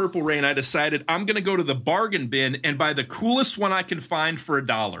Prince Purple Rain, I decided I'm going to go to the bargain bin and buy the coolest one I can find for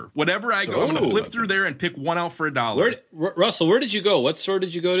 $1. Whatever I go, I'm going to flip through there and pick one out for $1. Russell, where did you go? What store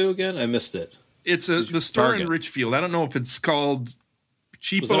did you go to again? I missed it. It's the store Target in Richfield. I don't know if it's called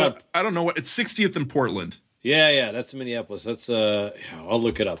Cheapo. I don't know what. It's 60th in Portland. Yeah, that's in Minneapolis. That's I'll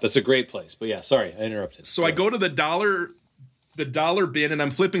look it up. That's a great place. But yeah, sorry, I interrupted. So I go to the dollar bin, and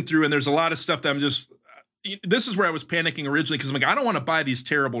I'm flipping through, and there's a lot of stuff that this is where I was panicking originally because I'm like, I don't want to buy these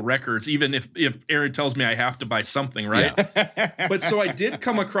terrible records, even if Aaron tells me I have to buy something, right? Yeah. But so I did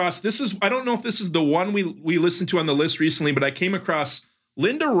come across, I don't know if this is the one we listened to on the list recently, but I came across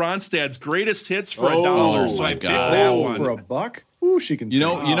Linda Ronstadt's Greatest Hits for $1. So I picked that one. For $1? Ooh, she can. You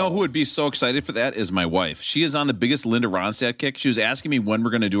know who would be so excited for that is my wife. She is on the biggest Linda Ronstadt kick. She was asking me when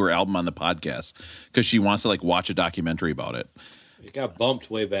we're going to do her album on the podcast because she wants to like watch a documentary about it. It got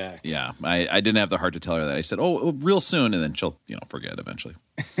bumped way back. Yeah, I didn't have the heart to tell her that. I said, "Oh, real soon," and then she'll forget eventually.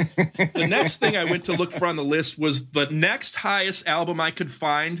 The next thing I went to look for on the list was the next highest album I could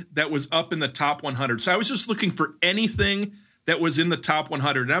find that was up in the top 100. So I was just looking for anything that was in the top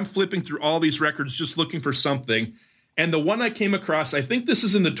 100, and I'm flipping through all these records just looking for something. And the one I came across, I think this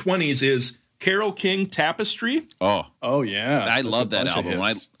is in the 20s, is Carole King Tapestry. Oh yeah, I love that album.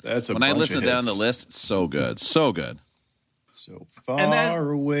 When I listened to that on the list, it's so good, so good. So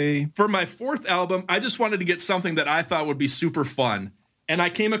far away. For my fourth album, I just wanted to get something that I thought would be super fun. And I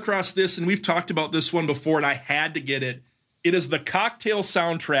came across this, and we've talked about this one before, and I had to get it. It is the Cocktail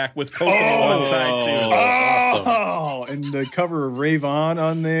soundtrack with Kokomo on side 2. Awesome. And the cover of Rave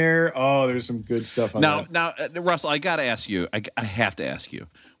On there. Oh, there's some good stuff on that. Now, Russell, I got to ask you. I have to ask you.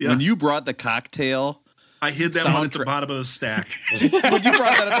 Yeah. When you brought the Cocktail, I hid that one at the bottom of the stack. When you brought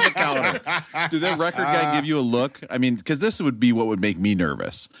that up to the counter, did that record guy give you a look? I mean, because this would be what would make me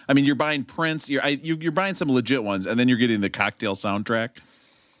nervous. I mean, you're buying Prince, you're buying some legit ones, and then you're getting the Cocktail soundtrack.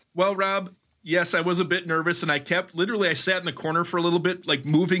 Well, Rob, yes, I was a bit nervous, and I sat in the corner for a little bit, like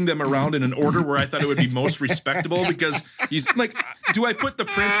moving them around in an order where I thought it would be most respectable, because he's like, do I put the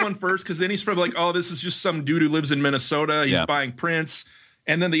Prince one first? Because then he's probably like, oh, this is just some dude who lives in Minnesota. He's buying Prince.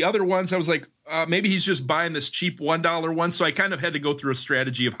 And then the other ones, I was like, maybe he's just buying this cheap $1 one. So I kind of had to go through a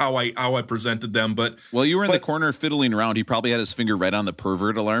strategy of how I presented them. But you were in the corner fiddling around. He probably had his finger right on the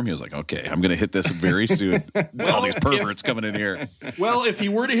pervert alarm. He was like, okay, I'm going to hit this very soon. All these perverts coming in here. Well, if he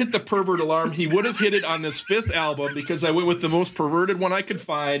were to hit the pervert alarm, he would have hit it on this fifth album, because I went with the most perverted one I could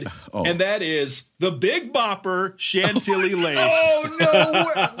find. And that is the Big Bopper Chantilly Lace. Oh,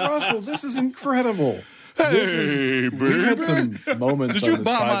 no, Russell, this is incredible. Hey, baby. We've had some moments. Did you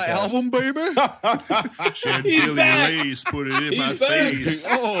buy my album, baby? Chantilly Lace, put it in my face.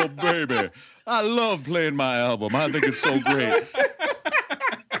 Oh, baby. I love playing my album. I think it's so great.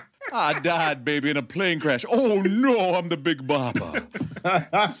 I died, baby, in a plane crash. Oh, no, I'm the Big Bopper.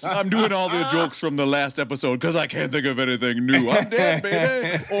 I'm doing all the jokes from the last episode because I can't think of anything new. I'm dead,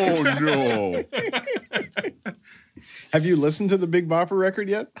 baby. Oh, no. Have you listened to the Big Bopper record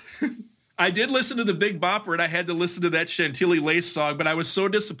yet? I did listen to the Big Bopper, and I had to listen to that Chantilly Lace song, but I was so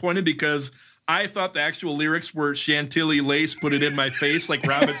disappointed because I thought the actual lyrics were Chantilly Lace, put it in my face, like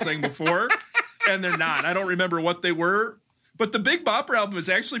Rob had sang before, and they're not. I don't remember what they were, but the Big Bopper album is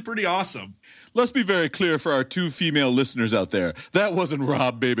actually pretty awesome. Let's be very clear for our 2 female listeners out there. That wasn't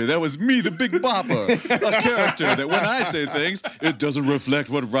Rob, baby. That was me, the Big Bopper. A character that when I say things, it doesn't reflect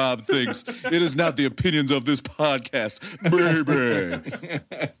what Rob thinks. It is not the opinions of this podcast, baby.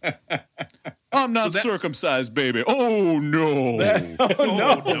 I'm not circumcised, baby. Oh, no. The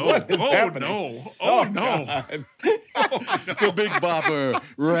Big Bopper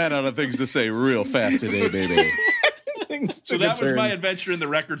ran out of things to say real fast today, baby. So that was my adventure in the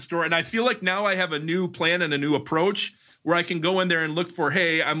record store. And I feel like now I have a new plan and a new approach where I can go in there and look for,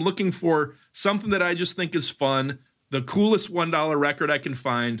 hey, I'm looking for something that I just think is fun, the coolest $1 record I can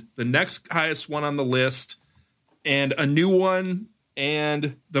find, the next highest one on the list, and a new one,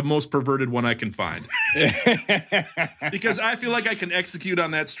 and the most perverted one I can find. Because I feel like I can execute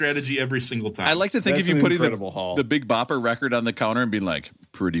on that strategy every single time. I like to think if you putting the Big Bopper record on the counter and being like,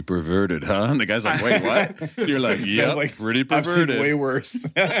 pretty perverted, huh? And the guy's like, wait, what? You're like, yeah, like, pretty perverted. I've seen way worse. So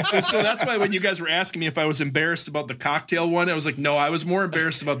that's why when you guys were asking me if I was embarrassed about the Cocktail one, I was like, no, I was more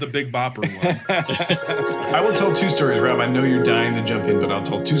embarrassed about the Big Bopper one. I will tell 2 stories, Rob. I know you're dying to jump in, but I'll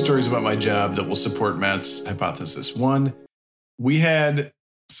tell 2 stories about my job that will support Matt's hypothesis. One, we had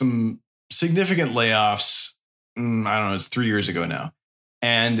some significant layoffs. I don't know, it's 3 years ago now.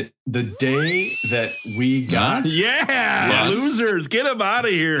 And the day that we got... losers, get them out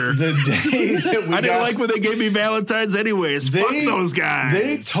of here. The day that we I didn't like when they gave me Valentine's anyways. Fuck those guys.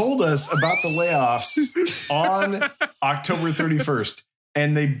 They told us about the layoffs on October 31st.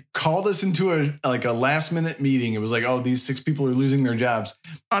 And they called us into a last minute meeting. It was like, oh, these 6 people are losing their jobs.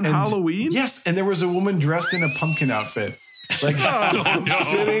 On Halloween? Yes. And there was a woman dressed in a pumpkin outfit. Like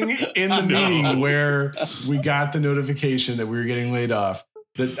sitting in the meeting where we got the notification that we were getting laid off.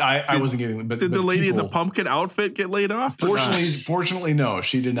 That I wasn't getting, but did the lady in the pumpkin outfit get laid off? Fortunately, no,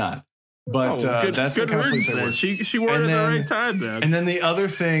 she did not. But good, that's good the kind of place riddance, I man. work. She wore it at the right time, man. And then the other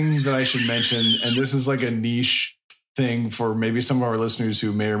thing that I should mention, and this is like a niche thing for maybe some of our listeners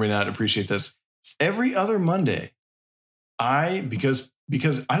who may or may not appreciate this. Every other Monday,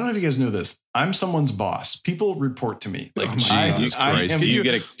 because I don't know if you guys know this, I'm someone's boss. People report to me. Like, Jesus Christ. Do you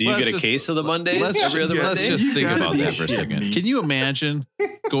get a case of the Mondays every other Monday? Let's just think about that for a second. Can you imagine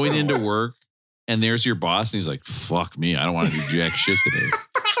going into work and there's your boss and he's like, fuck me, I don't want to do jack shit today.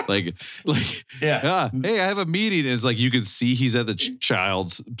 Like, hey, I have a meeting. And it's like, you can see he's at the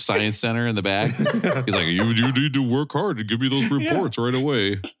child's science center in the back. He's like, you need to work hard and give me those reports right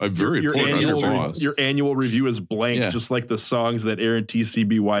away. I'm very important on your boss. Your annual review is blank, just like the songs that Aaron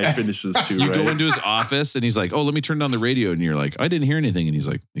TCBY finishes to. You go into his office and he's like, oh, let me turn down the radio. And you're like, I didn't hear anything. And he's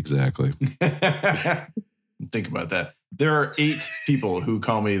like, exactly. Think about that. There are 8 people who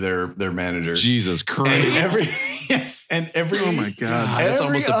call me their manager. Jesus Christ. And every oh my God. That's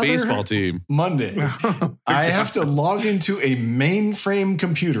almost a baseball team. Monday, I have to log into a mainframe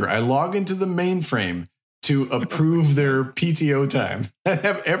computer. I log into the mainframe to approve their PTO time.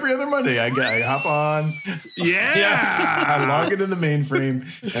 Every other Monday, I hop on. Yeah. Yes. I log into the mainframe.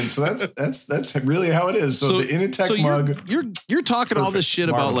 And so that's really how it is. So the Initech mug. You're talking all this shit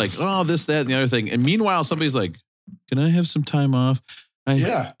about like, oh, this, that, and the other thing. And meanwhile, somebody's like, can I have some time off? I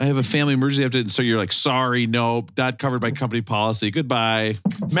have a family emergency. So you're like, sorry, no, not covered by company policy. Goodbye.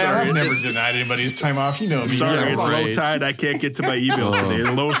 Man, I've never denied anybody's time off. You know me. Sorry, it's low tide. I can't get to my email today.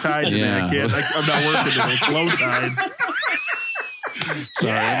 Low tide today. Yeah. I can't. I'm not working today. It's low tide.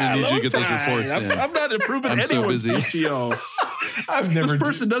 Sorry, I need you to get those reports in. I'm not improving I'm so anyone's busy. PTO. This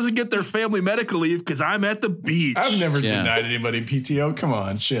person doesn't get their family medical leave because I'm at the beach. I've never denied anybody PTO. Come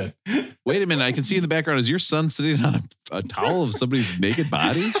on, shit. Wait a minute. I can see in the background, is your son sitting on a towel of somebody's naked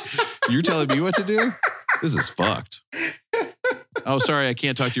body? You're telling me what to do? This is fucked. Oh, sorry. I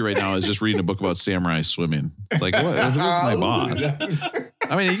can't talk to you right now. I was just reading a book about samurai swimming. It's like, what? Who's my boss?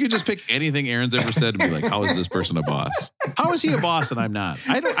 I mean, you could just pick anything Aaron's ever said and be like, how is this person a boss? How is he a boss and I'm not?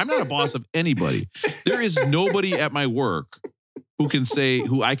 I'm not a boss of anybody. There is nobody at my work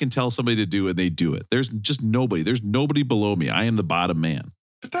who I can tell somebody to do and they do it. There's just nobody. There's nobody below me. I am the bottom man.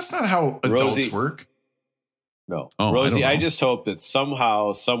 But that's not how adults work. No. Oh, Rosie, I just hope that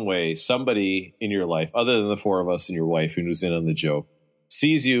somehow, some way, somebody in your life, other than the 4 of us and your wife who's in on the joke,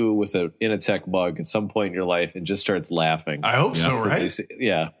 sees you with a Initech mug at some point in your life and just starts laughing. I hope so, right?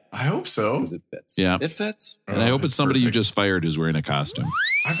 I hope so. Because it fits. Yeah. It fits. And I hope it's somebody you just fired who's wearing a costume.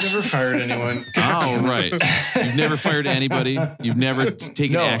 I've never fired anyone. Oh, right. You've never fired anybody? You've never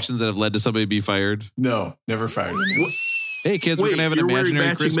taken actions that have led to somebody be fired? No, never fired anyone. Hey kids, we're gonna have an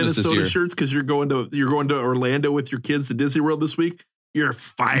imaginary Christmas Minnesota this year. shirts because you're going to Orlando with your kids to Disney World this week. You're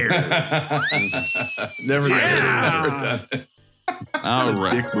fired. Never done it. All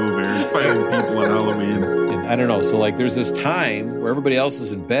right. Dick move, Aaron. Firing people on Halloween. And I don't know. So like, there's this time where everybody else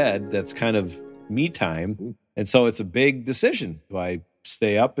is in bed. That's kind of me time, and so it's a big decision. Do I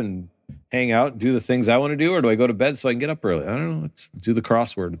stay up and hang out, do the things I want to do, or do I go to bed so I can get up early? I don't know. Let's do the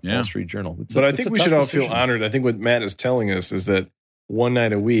crossword. Wall Street Journal. But I think we should all feel honored. I think what Matt is telling us is that one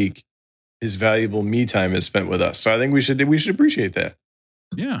night a week, his valuable me time is spent with us. So I think we should appreciate that.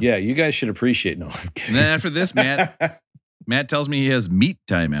 Yeah. Yeah. You guys should appreciate. No. And then after this, Matt tells me he has meat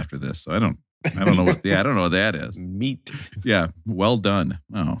time after this. So I don't know what. I don't know what that is. Meat. Yeah. Well done.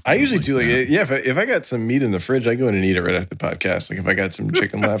 Oh. I usually do if I got some meat in the fridge, I go in and eat it right after the podcast. Like if I got some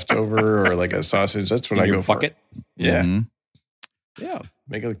chicken left over or like a sausage, that's what I go for. Bucket. Yeah. Mm-hmm. Yeah.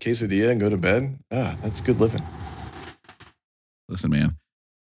 Make a quesadilla and go to bed. That's good living. Listen, man.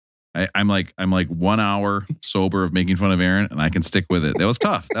 I'm like 1 hour sober of making fun of Aaron, and I can stick with it. That was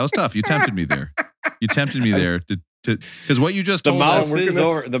tough. You tempted me there. To because what you just told us,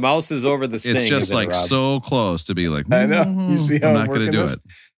 the mouse is over the sting. It's just like so close to be like, I know. You see how I'm not going to do it.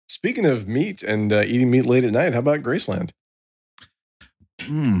 Speaking of meat and eating meat late at night, how about Graceland?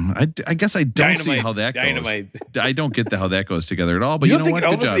 I guess I don't see how that goes. I don't get how that goes together at all. But you know what?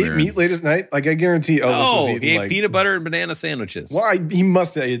 Elvis ate meat late at night? Like I guarantee Elvis was eating he ate peanut butter and banana sandwiches. Well, he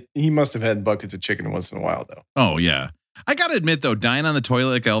must have had buckets of chicken once in a while though. Oh yeah. I gotta admit though, dying on the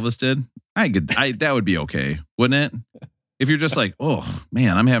toilet like Elvis did, that would be okay, wouldn't it? If you're just like, oh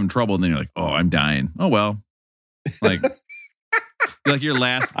man, I'm having trouble, and then you're like, oh, I'm dying. Oh well, like your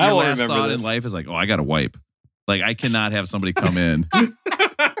last thought in life is like, oh, I gotta wipe. Like I cannot have somebody come in.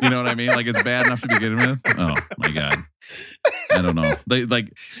 You know what I mean? Like it's bad enough to begin with. Oh my god, I don't know.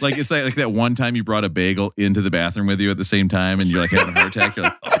 Like it's like that one time you brought a bagel into the bathroom with you at the same time, and you're like having a heart attack. You're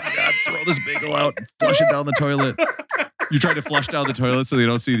like, oh my god, throw this bagel out, flush it down the toilet. You try to flush down the toilet so they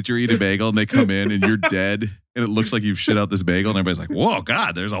don't see that you're eating a bagel, and they come in and you're dead, and it looks like you've shit out this bagel, and everybody's like, "Whoa,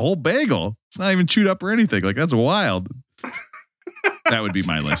 God, there's a whole bagel. It's not even chewed up or anything. Like, that's wild." That would be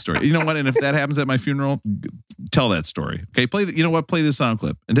my life story. You know what? And if that happens at my funeral, tell that story. Okay, you know what? Play this sound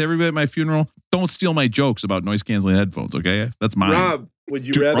clip. And to everybody at my funeral, don't steal my jokes about noise canceling headphones. Okay, that's mine. Rob, would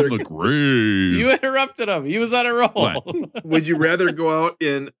you rather from the grave? You interrupted him. He was on a roll. What? Would you rather go out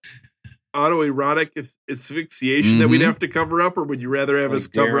in autoerotic asphyxiation that we'd have to cover up, or would you rather have us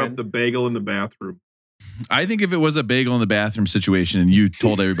cover up the bagel in the bathroom? I think if it was a bagel in the bathroom situation and you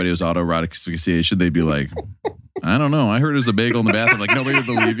told everybody it was autoerotic asphyxiation, they'd be like, I don't know. I heard it was a bagel in the bathroom. Like, nobody would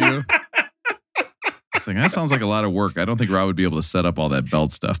believe you. It's like, that sounds like a lot of work. I don't think Rob would be able to set up all that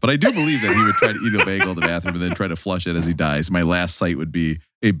belt stuff. But I do believe that he would try to eat a bagel in the bathroom and then try to flush it as he dies. My last sight would be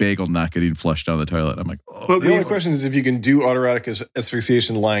a bagel not getting flushed down the toilet. I'm like, oh. But the only question is if you can do autoerotic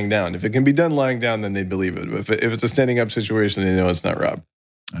asphyxiation lying down. If it can be done lying down, then they believe it. If it's a standing up situation, they know it's not Rob.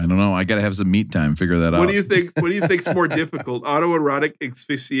 I don't know. I got to have some meat time. Figure that out. What do you think? What do you think's more difficult? Autoerotic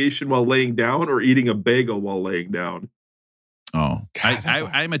asphyxiation while laying down, or eating a bagel while laying down? Oh,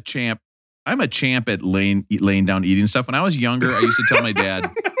 I'm a champ. I'm a champ at laying down eating stuff. When I was younger, I used to tell my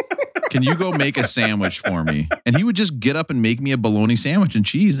dad, "Can you go make a sandwich for me?" And he would just get up and make me a bologna sandwich and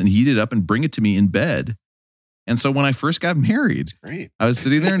cheese and heat it up and bring it to me in bed. And so when I first got married, I was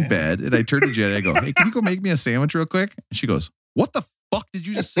sitting there in bed and I turned to Jenny. I go, "Hey, can you go make me a sandwich real quick?" And she goes, "What the fuck did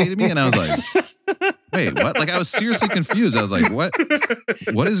you just say to me?" And I was like, "Wait, what?" Like, I was seriously confused. I was like,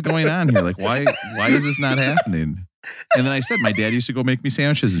 what is going on here? Like, why is this not happening? And then I said, my dad used to go make me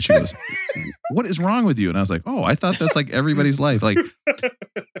sandwiches. And she goes, "What is wrong with you?" And I was like, "Oh, I thought that's like everybody's life." Like,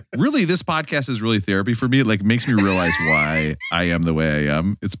 really, this podcast is really therapy for me. It like makes me realize why I am the way I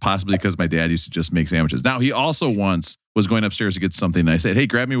am. It's possibly because my dad used to just make sandwiches. Now, he also once was going upstairs to get something. And I said, "Hey,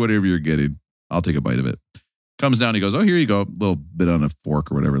 grab me whatever you're getting. I'll take a bite of it." Comes down, he goes, "Oh, here you go." A little bit on a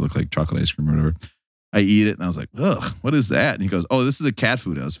fork or whatever. It looked like chocolate ice cream or whatever. I eat it and I was like, "Ugh, what is that?" And he goes, "Oh, this is the cat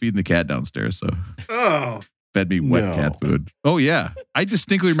food. I was feeding the cat downstairs." So fed me wet cat food. Oh, yeah. I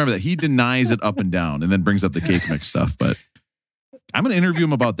distinctly remember that. He denies it up and down and then brings up the cake mix stuff. But I'm going to interview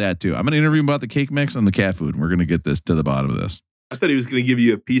him about that too. I'm going to interview him about the cake mix and the cat food. And we're going to get this to the bottom of this. I thought he was going to give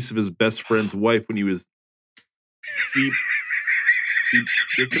you a piece of his best friend's wife when he was deep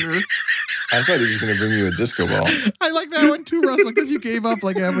dipping her. I thought he was going to bring you a disco ball. I like that one too, Russell, because you gave up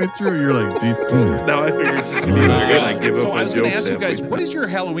like halfway through. You're like, deep. No, I figured it's just going to be like, give up. So I was going to ask you guys, what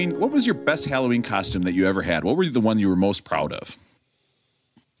was your best Halloween costume that you ever had? What were the one you were most proud of?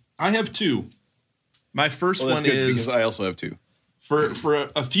 I have two. My first one is, because I also have two. For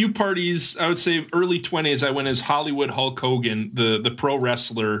a few parties, I would say early 20s, I went as Hollywood Hulk Hogan, the pro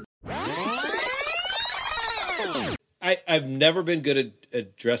wrestler. I've never been good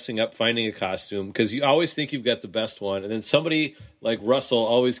at dressing up, finding a costume, because you always think you've got the best one, and then somebody like Russell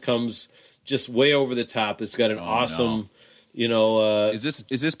always comes just way over the top. It's got an awesome, is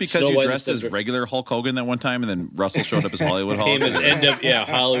this because you dressed as regular Hulk Hogan that one time, and then Russell showed up as Hollywood Hulk? Came as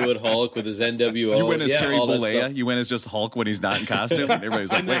Hollywood Hulk with his NWO. You went as Terry Bollea. You went as just Hulk when he's not in costume, and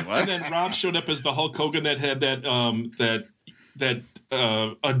everybody's like, "Wait, what?" And then Rob showed up as the Hulk Hogan that had that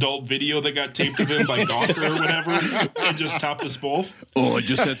adult video that got taped of him by Gawker or whatever, and just topped us both. "Oh, I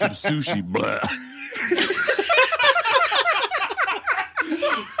just had some sushi." Blah.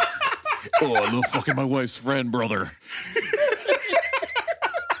 "Oh, I love fucking my wife's friend, brother."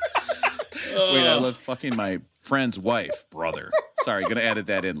 Wait, I love fucking my friend's wife, brother. Sorry, gonna edit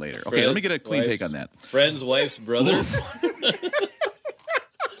that in later. Okay, let me get a clean take on that. Friend's wife's brother.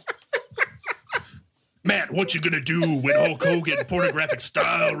 Matt, what you gonna do when Hulk Hogan pornographic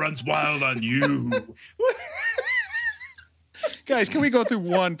style runs wild on you? Guys, can we go through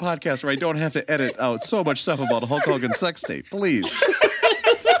one podcast where I don't have to edit out so much stuff about a Hulk Hogan sex tape, please?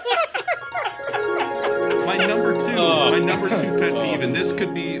 My number two pet peeve, and this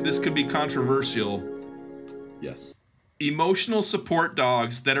could be controversial. Yes. Emotional support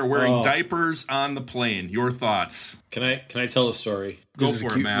dogs that are wearing diapers on the plane. Your thoughts? Can I tell a story? Go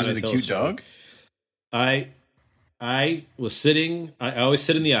for it, Matt. Was it a cute dog? I was sitting. I always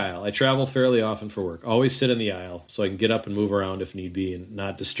sit in the aisle. I travel fairly often for work. Always sit in the aisle so I can get up and move around if need be and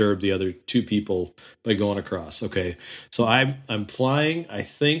not disturb the other two people by going across. Okay, so I'm flying. I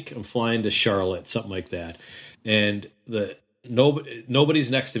think I'm flying to Charlotte, something like that. And nobody's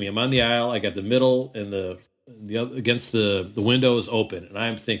next to me. I'm on the aisle. I got the middle and the other against the window is open, and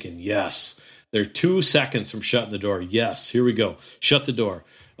I'm thinking, yes, they're 2 seconds from shutting the door. Yes, here we go. Shut the door.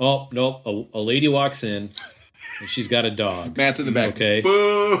 Oh, no, a lady walks in, and she's got a dog. Matt's in the back. Okay.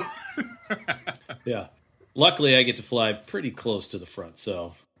 Boo! Yeah. Luckily, I get to fly pretty close to the front,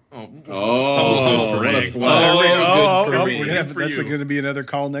 so what a Good That's going to be another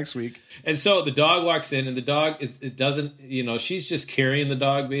call next week. And so the dog walks in, and the dog, it doesn't, she's just carrying the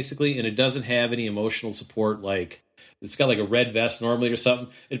dog basically, and it doesn't have any emotional support. Like, it's got like a red vest normally or something.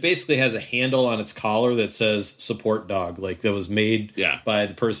 It basically has a handle on its collar that says support dog, like that was made by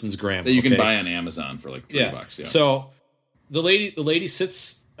the person's grandma. That you can buy on Amazon for like $3. Yeah. So the lady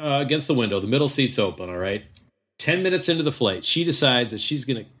sits against the window. The middle seat's open. All right. 10 minutes into the flight, she decides that she's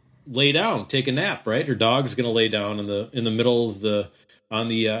going to lay down, take a nap. Right. Her dog's going to lay down in the middle of on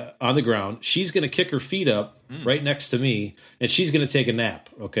the ground. She's going to kick her feet up right next to me, and she's going to take a nap.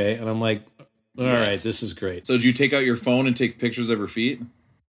 Okay. And I'm like, all right, this is great. So did you take out your phone and take pictures of her feet?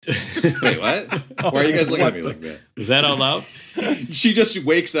 Wait, what? Why are you guys looking at me like that? Is that out loud? She just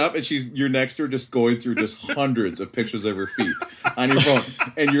wakes up and you're next to her just going through just hundreds of pictures of her feet on your phone.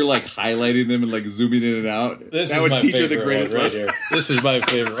 And you're like highlighting them and like zooming in and out. That would teach her the greatest lesson. This is my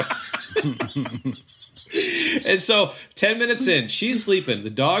favorite. And so 10 minutes in, she's sleeping. The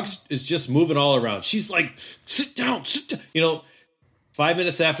dog is just moving all around. She's like, sit down. 5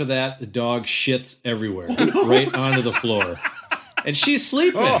 minutes after that, the dog shits everywhere, right onto the floor. And she's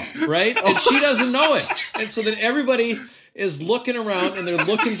sleeping, right? And she doesn't know it. And so then everybody is looking around, and they're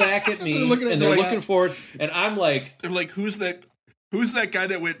looking back at me, and they're looking forward. And I'm like... They're like, who's that guy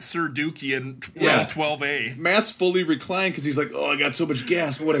that went Sir Dookie in 12A? Matt's fully reclined because he's like, I got so much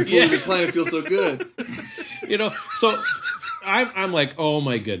gas, but when I fully recline, it feels so good. So... I'm like, oh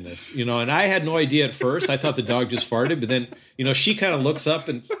my goodness, and I had no idea at first. I thought the dog just farted, but then, she kind of looks up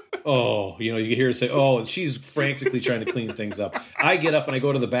and, you can hear her say, and she's frantically trying to clean things up. I get up and I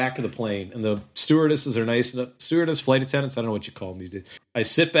go to the back of the plane, and the stewardesses are nice. Flight attendants, I don't know what you call them these days. I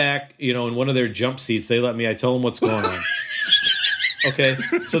sit back, in one of their jump seats. They let me, I tell them what's going on. Okay.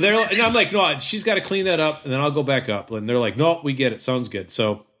 So and I'm like, no, she's got to clean that up, and then I'll go back up. And they're like, no, we get it. Sounds good.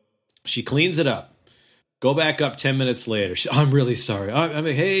 So she cleans it up. Go back up 10 minutes later. I'm really sorry. I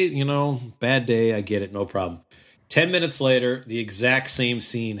mean, hey, bad day. I get it. No problem. 10 minutes later, the exact same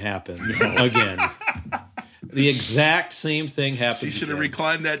scene happens again. The exact same thing happens. She should have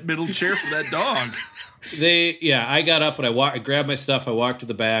reclined that middle chair for that dog. I got up and I grabbed my stuff. I walked to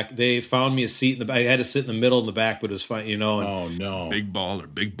the back. They found me a seat in the back. I had to sit in the middle in the back, but it was fine, And, oh, no. Big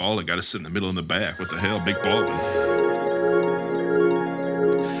baller. Got to sit in the middle in the back. What the hell? Big baller.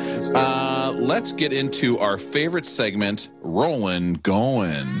 Let's get into our favorite segment, Rollin'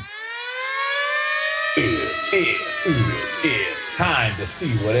 Going. It's time to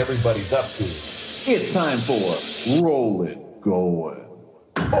see what everybody's up to. It's time for Rollin' Going.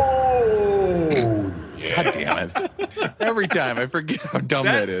 Oh, yeah. God damn it. Every time I forget how dumb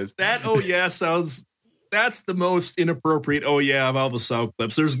that is. That sounds, that's the most inappropriate of all the sound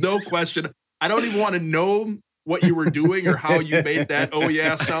clips. There's no question. I don't even want to know what you were doing or how you made that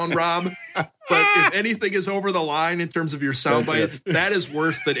sound, Rob. But if anything is over the line in terms of your sound bites, that is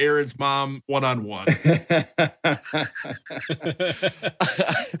worse than Aaron's mom one-on-one.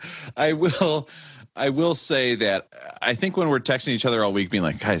 I will say that I think when we're texting each other all week being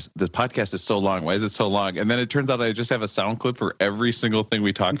like, guys, this podcast is so long. Why is it so long? And then it turns out I just have a sound clip for every single thing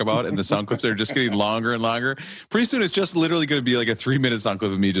we talk about. And the sound clips are just getting longer and longer. Pretty soon it's just literally going to be like a 3-minute sound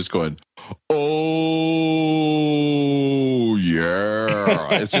clip of me just going, oh,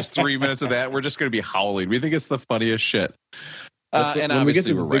 yeah. It's just 3 minutes of that. We're just going to be howling. We think it's the funniest shit. And when we get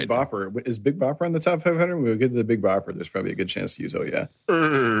to obviously the Big Bopper, is Big Bopper on the top 500? When we get to the Big Bopper, there's probably a good chance to use "Oh yeah."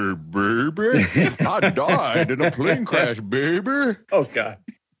 Hey, baby, I died in a plane crash, baby. Oh God,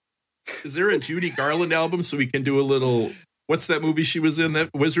 is there a Judy Garland album so we can do a little? What's that movie she was in? That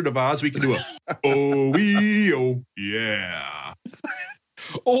Wizard of Oz. We can do a oh yeah.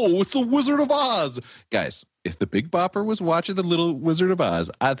 Oh, it's the Wizard of Oz, guys. If the Big Bopper was watching the Little Wizard of Oz,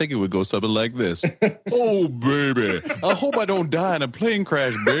 I think it would go something like this. Oh, baby. I hope I don't die in a plane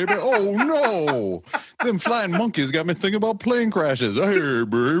crash, baby. Oh, no. Them flying monkeys got me thinking about plane crashes. Hey,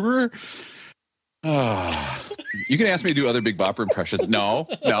 baby. You can ask me to do other Big Bopper impressions. No.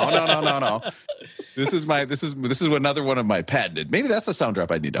 This is another one of my patented. Maybe that's a sound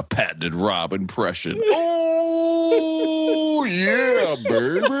drop I need, a patented Rob impression. Oh, yeah,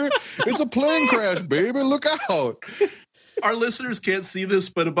 baby. It's a plane crash, baby. Look out. Our listeners can't see this,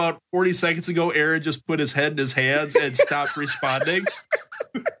 but about 40 seconds ago, Aaron just put his head in his hands and stopped responding.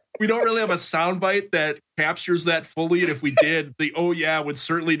 We don't really have a soundbite that captures that fully, and if we did, the "oh yeah" would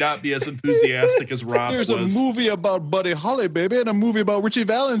certainly not be as enthusiastic as Rob's was. There's a movie about Buddy Holly, baby, and a movie about Richie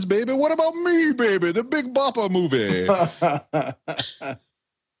Valens, baby. What about me, baby? The Big Bopper movie.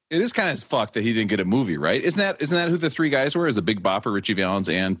 It is kind of fucked that he didn't get a movie, right? Isn't that who the three guys were? Is the Big Bopper, Richie Valens,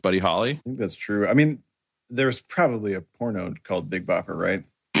 and Buddy Holly? I think that's true. I mean, there's probably a porno called Big Bopper, right?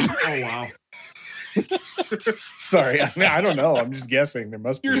 Oh, wow. Sorry, I don't know. I'm just guessing. There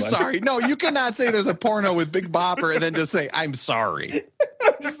must be. You're one. sorry. No, you cannot say there's a porno with Big Bopper and then just say I'm sorry.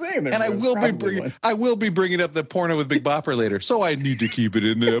 I'm just saying. And I will be bringing up the porno with Big Bopper later. So I need to keep it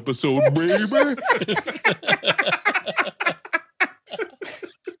in the episode, baby.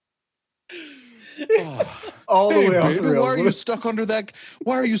 All the way off baby, the rails. why are you stuck under that?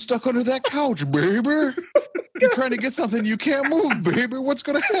 Why are you stuck under that couch, baby? You're trying to get something you can't move, baby. What's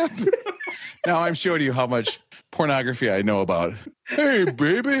going to happen? Now I'm showing you how much pornography I know about. Hey,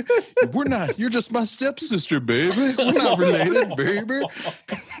 baby, you're just my stepsister, baby. We're not related, baby.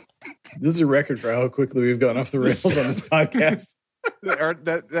 This is a record for how quickly we've gone off the rails on this podcast.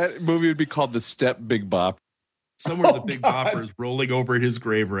 That movie would be called The Step Big Bop. Somewhere the Big Bopper is rolling over at his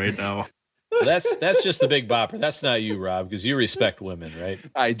grave right now. That's just the Big Bopper. That's not you, Rob, because you respect women, right?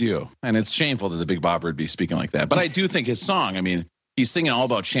 I do. And it's shameful that the Big Bopper would be speaking like that. But I do think his song, I mean, he's singing all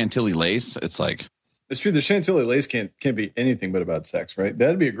about Chantilly lace. It's like... It's true. The Chantilly lace can't be anything but about sex, right?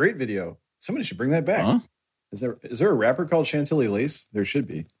 That'd be a great video. Somebody should bring that back. Huh? Is there a rapper called Chantilly Lace? There should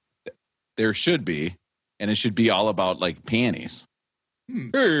be. There should be. And it should be all about, like, panties.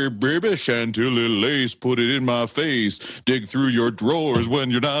 Hey, baby, Chantilly lace, put it in my face. Dig through your drawers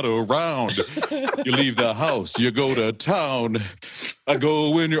when you're not around. You leave the house, you go to town. I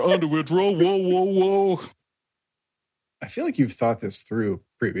go in your underwear drawer, whoa, whoa, whoa. I feel like you've thought this through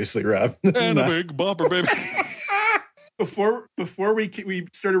previously, Rob. And a Big Bopper, baby. Before we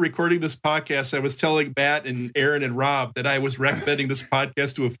started recording this podcast, I was telling Matt and Aaron and Rob that I was recommending this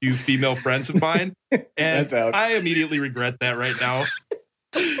podcast to a few female friends of mine. And I immediately regret that right now.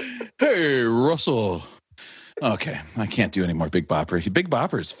 Hey, Russell. Okay, I can't do any more Big Bopper. Big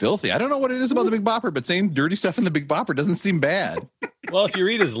Bopper is filthy. I don't know what it is about the Big Bopper, but saying dirty stuff in the Big Bopper doesn't seem bad. Well, if you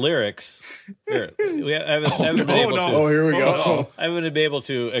read his lyrics, I haven't been able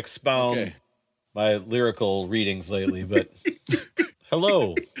to expound my lyrical readings lately, but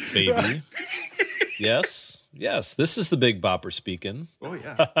hello, baby. Yes, this is the Big Bopper speaking. Oh,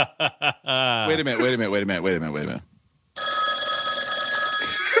 yeah. Wait a minute.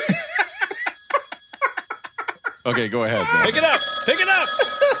 Okay, go ahead, man. Pick it up.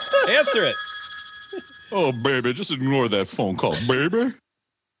 Answer it. Oh, baby, just ignore that phone call, baby.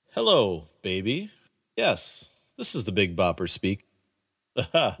 Hello, baby. Yes, this is the Big Bopper speak.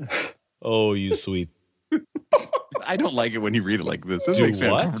 Oh, you sweet. I don't like it when you read it like this. This makes me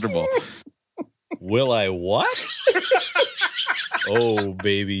uncomfortable. Will I what? Oh,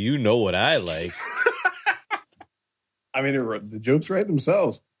 baby, you know what I like. I mean, the jokes write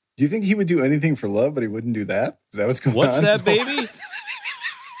themselves. Do you think he would do anything for love, but he wouldn't do that? Is that what's going on? What's that, baby?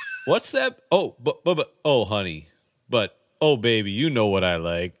 What's that? Oh, but oh, honey. But, oh, baby, you know what I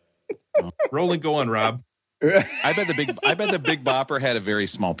like. Rolling, go on, Rob. I bet the Big Bopper had a very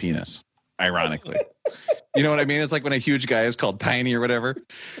small penis, ironically. You know what I mean? It's like when a huge guy is called tiny or whatever.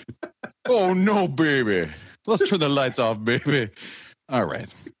 Oh, no, baby. Let's turn the lights off, baby. All right.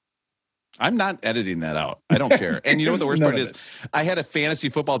 I'm not editing that out. I don't care. And you know what the worst part is? I had a fantasy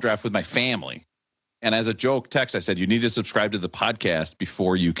football draft with my family. And as a joke text, I said, you need to subscribe to the podcast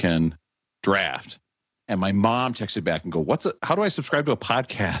before you can draft. And my mom texted back and go, how do I subscribe to a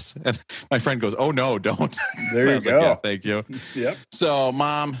podcast? And my friend goes, oh, no, don't. There you go. Like, yeah, thank you. Yep. So,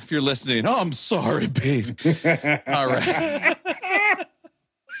 Mom, if you're listening, I'm sorry, babe. All right.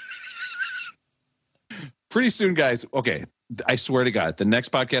 Pretty soon, guys. Okay. I swear to God, the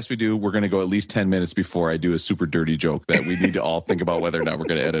next podcast we do, we're going to go at least 10 minutes before I do a super dirty joke that we need to all think about whether or not we're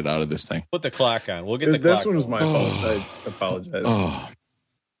going to edit out of this thing. Put the clock on. We'll get the clock. This one was my fault. I apologize.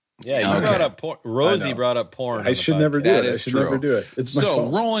 Yeah, you brought up porn. Rosie brought up porn. I should never do it. I should never do it. It's my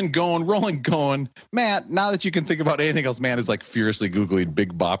fault. rolling, going. Matt, now that you can think about anything else, Matt is like furiously Googling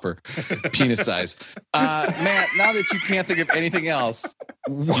Big Bopper penis size. Matt, now that you can't think of anything else.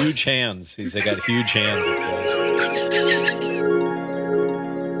 Huge hands. He's got huge hands, it says.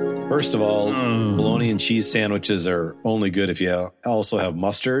 First of all, bologna and cheese sandwiches are only good if you also have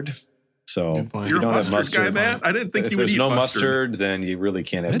mustard. So if you're you don't a mustard have mustard guy, Matt. I didn't think you would eat If there's no mustard, then you really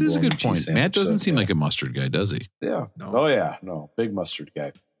can't have. That is a good point. Sandwich, Matt doesn't seem like a mustard guy, does he? Yeah. No. Oh yeah. No. Big mustard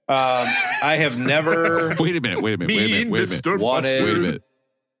guy. I have never. Wait a minute. Wait a minute.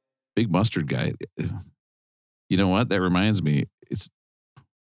 Big mustard guy. You know what? That reminds me.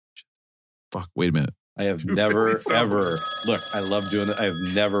 Wait a minute. I have never ever. Look, I love doing that. I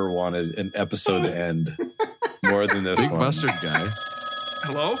have never wanted an episode to end more than this Big one. mustard guy.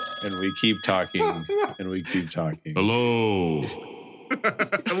 Hello? And we keep talking. Hello.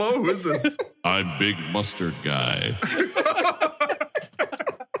 Hello, who is this? I'm Big Mustard Guy.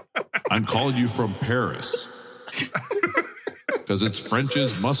 I'm calling you from Paris. because it's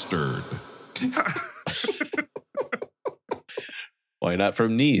French's mustard. Why not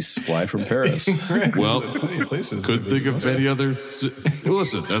from Nice? Why from Paris? Well, couldn't think of any other.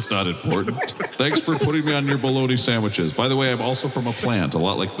 Listen, that's not important. Thanks for putting me on your bologna sandwiches. By the way, I'm also from a plant, a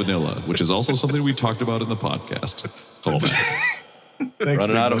lot like vanilla, which is also something we talked about in the podcast.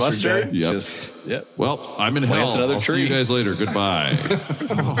 Running out of mustard? Yep. Well, I'm in hell. I'll see you guys later. Goodbye.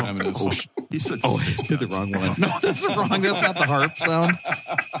 He's did the wrong one. No, that's the wrong. That's not the harp sound.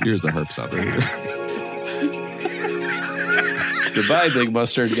 Here's the harp sound right here. Goodbye, Big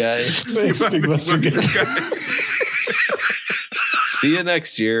Mustard Guy. Thanks, Big Mustard Guy. See you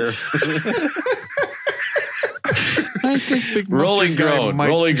next year. I think Big Rolling Groan.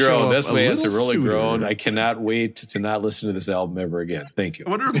 Rolling Groan. That's my answer. Rolling sooner. Groan. I cannot wait to not listen to this album ever again. Thank you. I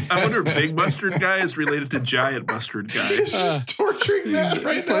wonder if Big Mustard Guy is related to Giant Mustard Guy. He's just torturing Matt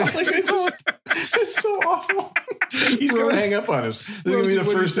right now. Like, it's so awful. He's going to hang up on us. This is going to be the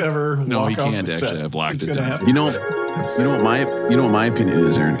first ever. No, he can't set. actually. I've locked it down. Happen. You know what my opinion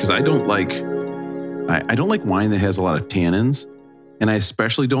is, Aaron? Because I don't like wine that has a lot of tannins, and I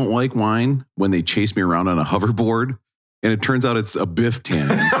especially don't like wine when they chase me around on a hoverboard, and it turns out it's a Biff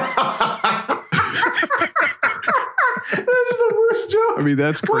tannins. That is the worst joke. I mean,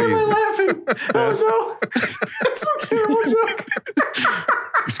 that's crazy. Why am I laughing? Oh no, that's a terrible joke.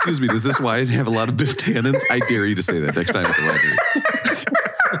 Excuse me, does this wine have a lot of Biff tannins? I dare you to say that next time at the library.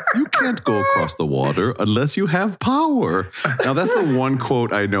 You can't go across the water unless you have power. Now, that's the one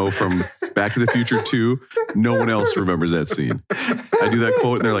quote I know from Back to the Future 2. No one else remembers that scene. I do that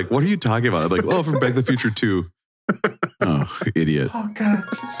quote, and they're like, what are you talking about? I'm like, oh, from Back to the Future 2. Oh, idiot. Oh, God.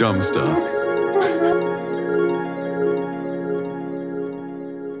 Dumb stuff.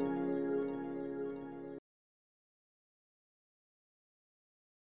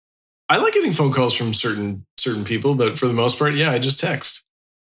 I like getting phone calls from certain people, but for the most part, yeah, I just text.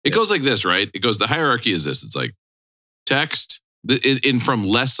 It goes like this, right? It goes, the hierarchy is this. It's like text, from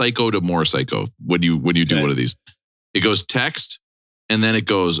less psycho to more psycho when you do one of these. It goes text, and then it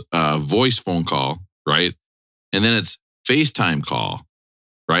goes voice phone call, right? And then it's FaceTime call,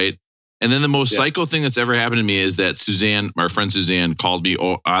 right? And then the most psycho thing that's ever happened to me is that Suzanne, our friend Suzanne, called me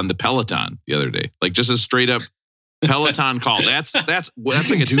on the Peloton the other day. Like just a straight up Peloton call. That's like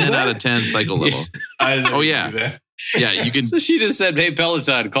a 10 out of 10 psycho level. Oh yeah. Yeah, you can. So she just said, "Hey,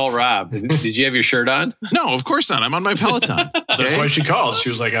 Peloton, call Rob." Did you have your shirt on? No, of course not. I'm on my Peloton. That's why she called. She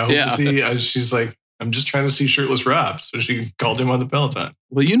was like, "I hope to see." She's like, "I'm just trying to see shirtless Rob." So she called him on the Peloton.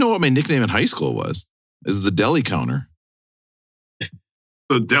 Well, you know what my nickname in high school was? Is the deli counter.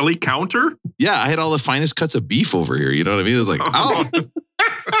 The deli counter? Yeah, I had all the finest cuts of beef over here. You know what I mean? It was like, oh,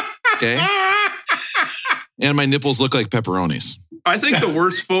 okay. And my nipples look like pepperonis. I think the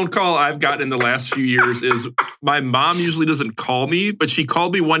worst phone call I've gotten in the last few years is my mom usually doesn't call me, but she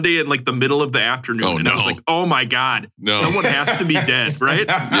called me one day in like the middle of the afternoon. Oh, and no. I was like, oh my God, someone has to be dead, right?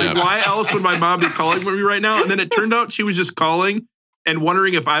 Like, why else would my mom be calling me right now? And then it turned out she was just calling and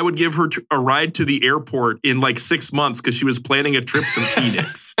wondering if I would give her a ride to the airport in like 6 months because she was planning a trip to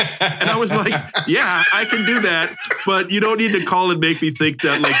Phoenix. And I was like, yeah, I can do that, but you don't need to call and make me think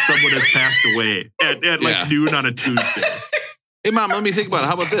that like someone has passed away at like noon on a Tuesday. Hey, Mom, let me think about it.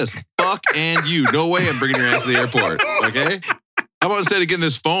 How about this? Fuck and you. No way I'm bringing your ass to the airport. Okay? How about instead of getting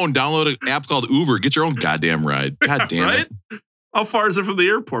this phone, download an app called Uber. Get your own goddamn ride. God damn right? it. How far is it from the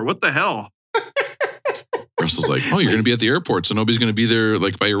airport? What the hell? Russell's like, oh, you're going to be at the airport, so nobody's going to be there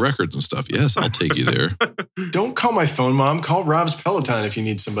like by your records and stuff. Yes, I'll take you there. Don't call my phone, Mom. Call Rob's Peloton if you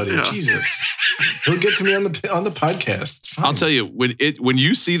need somebody. Yeah. Jesus. He'll get to me on the podcast. It's fine. I'll tell you, when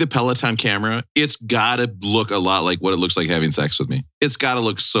you see the Peloton camera, it's got to look a lot like what it looks like having sex with me. It's got to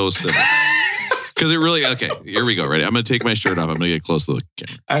look so similar. Because it really, okay, here we go. Ready? I'm going to take my shirt off. I'm going to get close to the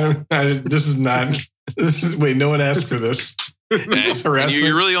camera. Wait, no one asked for this. This is harassment.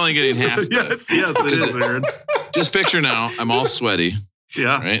 You're really only getting half. Yes, it is, Aaron. Just picture now, I'm all sweaty.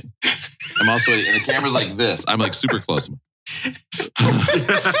 Yeah. Right? I'm all sweaty. And the camera's like this. I'm like super close. Hey,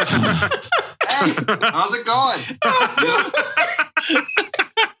 how's it going?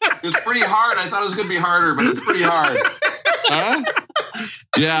 It's pretty hard. I thought it was going to be harder, but it's pretty hard. Huh?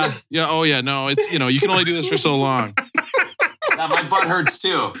 Yeah. Yeah. Oh, yeah. No, it's, you can only do this for so long. Yeah, my butt hurts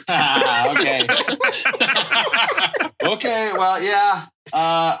too. Okay. Okay. Well, yeah.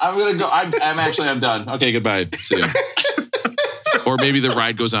 I'm going to go. I'm done. Okay. Goodbye. See ya. Or maybe the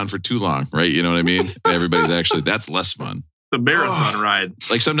ride goes on for too long, right? You know what I mean? Everybody's that's less fun. The marathon ride.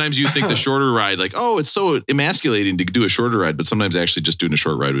 Like sometimes you think the shorter ride, like, oh, it's so emasculating to do a shorter ride, but sometimes actually just doing a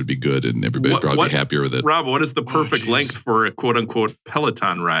short ride would be good and everybody would probably be happier with it. Rob, what is the perfect length for a quote unquote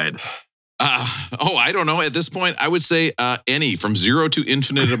Peloton ride? I don't know. At this point, I would say any from 0 to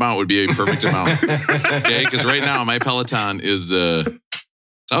infinite amount would be a perfect amount. Okay, because right now my Peloton is it's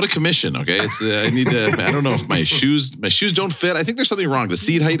out of commission. Okay, it's I need to. I don't know if my shoes don't fit. I think there's something wrong. The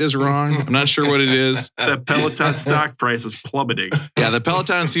seat height is wrong. I'm not sure what it is. That Peloton stock price is plummeting. Yeah, the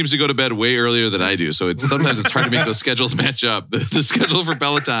Peloton seems to go to bed way earlier than I do. So sometimes it's hard to make those schedules match up. The schedule for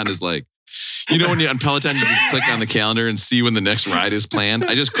Peloton is like. You know, when you on Peloton, you can click on the calendar and see when the next ride is planned.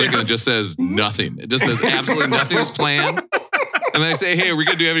 I just click and it just says nothing. It just says absolutely nothing is planned. And then I say, hey, are we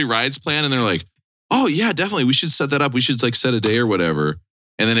going to do any rides planned? And they're like, oh, yeah, definitely. We should set that up. We should like set a day or whatever.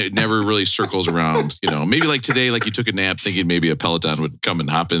 And then it never really circles around. You know, maybe like today, like you took a nap thinking maybe a Peloton would come and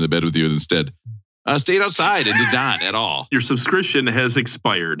hop in the bed with you and instead stayed outside and did not at all. Your subscription has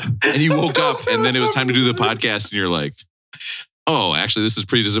expired. And you woke up and then it was time to do the podcast and you're like, oh, actually, this is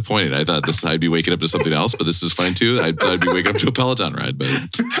pretty disappointing. I thought I'd be waking up to something else, but this is fine too. I'd be waking up to a Peloton ride, but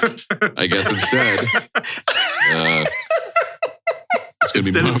I guess instead,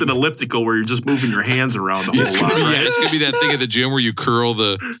 it's an elliptical where you're just moving your hands around the whole lot. Right? Yeah, it's gonna be that thing at the gym where you curl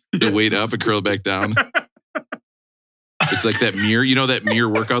the weight up and curl it back down. It's like that mirror, you know, that mirror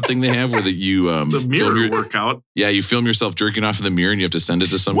workout thing they have where the mirror workout. Yeah, you film yourself jerking off in the mirror and you have to send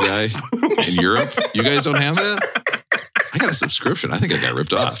it to some guy in Europe. You guys don't have that? I got a subscription. I think I got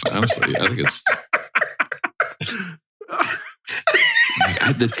ripped off. Honestly, I think it's.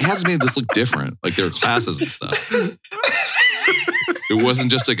 The ads made this look different. Like there were classes and stuff. It wasn't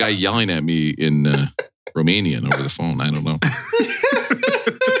just a guy yelling at me in Romanian over the phone. I don't know.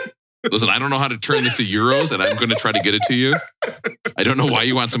 Listen, I don't know how to turn this to euros, and I'm going to try to get it to you. I don't know why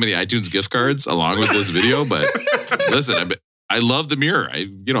you want so many iTunes gift cards along with this video, but listen, I love the mirror.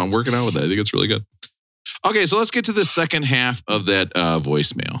 I'm working out with it. I think it's really good. Okay, so let's get to the second half of that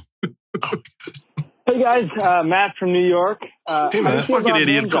voicemail. Hey guys, Matt from New York. Hey man, this fucking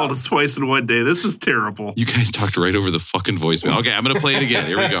idiot called us twice in one day. This is terrible. You guys talked right over the fucking voicemail. Okay, I'm going to play it again.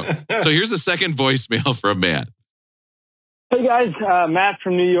 Here we go. So here's the second voicemail from Matt. Hey guys, Matt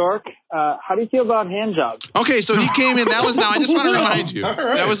from New York. How do you feel about hand jobs? Okay, so he came in. I just want to remind you. Right.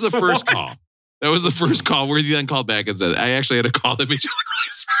 That was the first call. That was the first call where he then called back and said, I actually had a call that made you look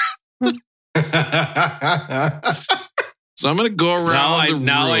really smart. So I'm going to go around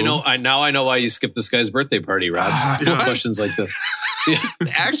now I know why you skipped this guy's birthday party, Rob. Questions like this. Yeah.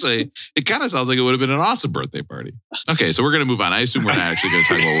 Actually, it kind of sounds like it would have been an awesome birthday party. Okay, so we're going to move on. I assume we're not actually going to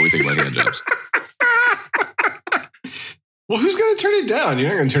talk about what we think about hand jobs. Well, who's going to turn it down? You're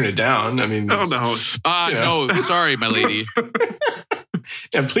not going to turn it down. I mean, oh no. No, sorry, my lady.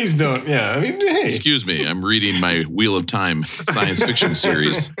 Yeah, please don't. Yeah, I mean, hey. Excuse me. I'm reading my Wheel of Time science fiction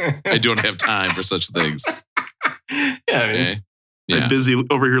series. I don't have time for such things. Yeah, I mean, I'm busy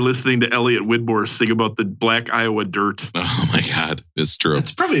over here listening to Elliot Widmore sing about the Black Iowa dirt. Oh my God, it's true.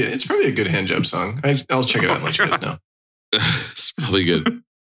 It's probably a good hand job song. I'll check it out and let you guys know. It's probably good.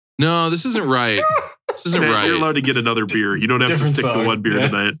 No, this isn't right. This isn't right. You're allowed to get another beer. You don't have to stick to one beer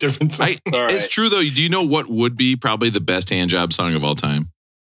tonight. Different song. It's true though. Do you know what would be probably the best hand job song of all time?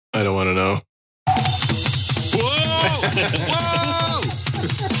 I don't want to know. Whoa!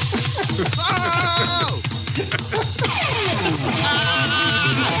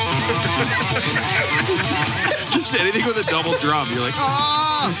 Just anything with a double drum. You're like,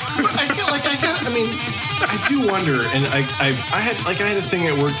 I feel like I do wonder, and I had a thing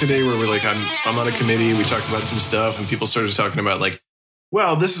at work today where we're like, I'm on a committee. We talked about some stuff, and people started talking about like,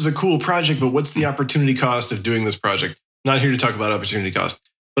 well, this is a cool project, but what's the opportunity cost of doing this project? Not here to talk about opportunity cost.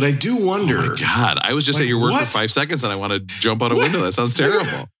 But I do wonder. Oh my God, I was just at your work for 5 seconds and I want to jump out a window. That sounds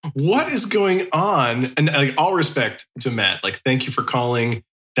terrible. What is going on? And like, all respect to Matt. Like, thank you for calling.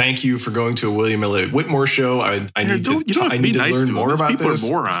 Thank you for going to a William Elliott Whitmore show. I need to learn more about this.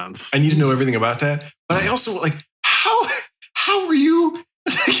 People are morons. I need to know everything about that. But I also like, how were you,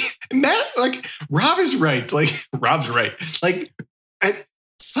 Matt? Like, Rob is right. Like, Rob's right. Like, at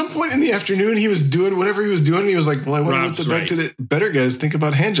some point in the afternoon, he was doing whatever he was doing. He was like, well, I want to let the back to the better guys think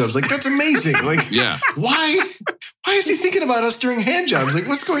about hand jobs. Like, that's amazing. Like, yeah. Why is he thinking about us during hand jobs? Like,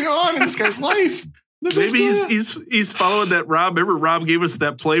 what's going on in this guy's life? Maybe he's following that Rob. Remember, Rob gave us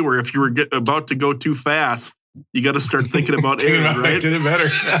that play where if you were about to go too fast, you got to start thinking about Aaron, right? I did it better.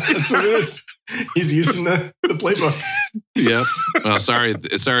 That's what it is. He's using the playbook. Yep. Well, sorry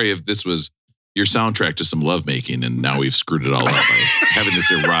if this was your soundtrack to some lovemaking, and now we've screwed it all up by having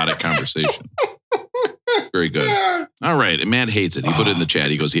this erotic conversation. Very good. All right. And Matt hates it. He put it in the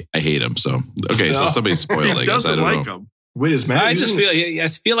chat. He goes, I hate him. So, okay. So somebody spoiled, I guess. I don't know. Him. Wait, is Matt? I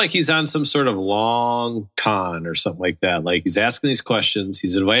feel like he's on some sort of long con or something like that. Like he's asking these questions.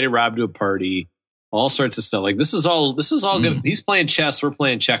 He's invited Rob to a party. all sorts of stuff. Like this is all good. He's playing chess. We're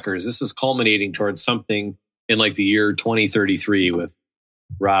playing checkers. This is culminating towards something in like the year 2033 with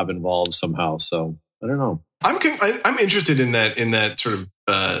Rob involved somehow. So I don't know. I'm interested in that sort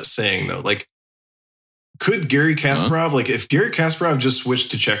of saying though. Like, could Gary Kasparov, like if Gary Kasparov just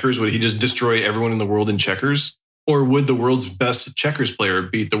switched to checkers, would he just destroy everyone in the world in checkers? Or would the world's best checkers player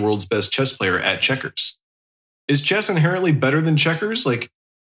beat the world's best chess player at checkers? Is chess inherently better than checkers? Like,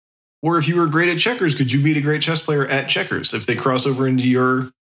 or if you were great at checkers, could you beat a great chess player at checkers if they cross over into your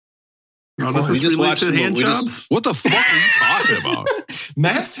does this relate to hand jobs? What the fuck are you talking about?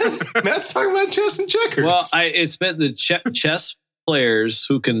 Matt's talking about chess and checkers. Well, it's been the chess players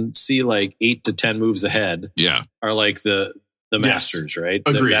who can see like 8 to 10 moves ahead. Yeah, are like the masters, right?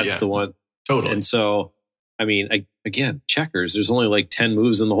 Agreed. That's the one. Totally. And so, I mean, again, checkers. There's only like 10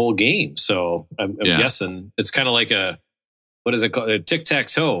 moves in the whole game, so I'm guessing it's kind of like what is it called? A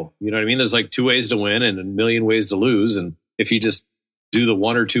tic-tac-toe. You know what I mean? There's like 2 ways to win and a million ways to lose, and if you just do the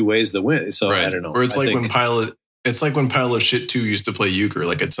 1 or 2 ways to win. So I don't know. Or it's like when Pile of Shit 2 used to play euchre.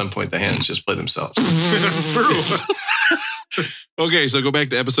 Like at some point the hands just play themselves. That's true. Okay, so go back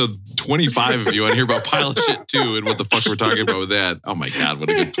to episode 25 if you want to hear about Pile of Shit 2 and what the fuck we're talking about with that. Oh my God, what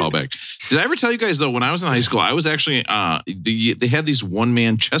a good callback. Did I ever tell you guys though, when I was in high school, I was actually, they had these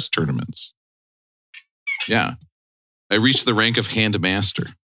one-man chess tournaments. Yeah. I reached the rank of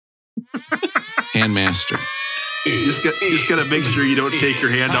Handmaster. Handmaster. You just got to make sure you don't take your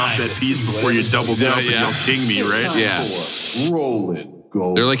hand off that piece before you double jump and yell king me, right? Yeah. Roll it,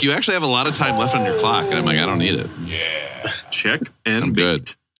 go. They're like, you actually have a lot of time left on your clock. And I'm like, I don't need it. Yeah. Check and I'm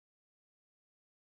good.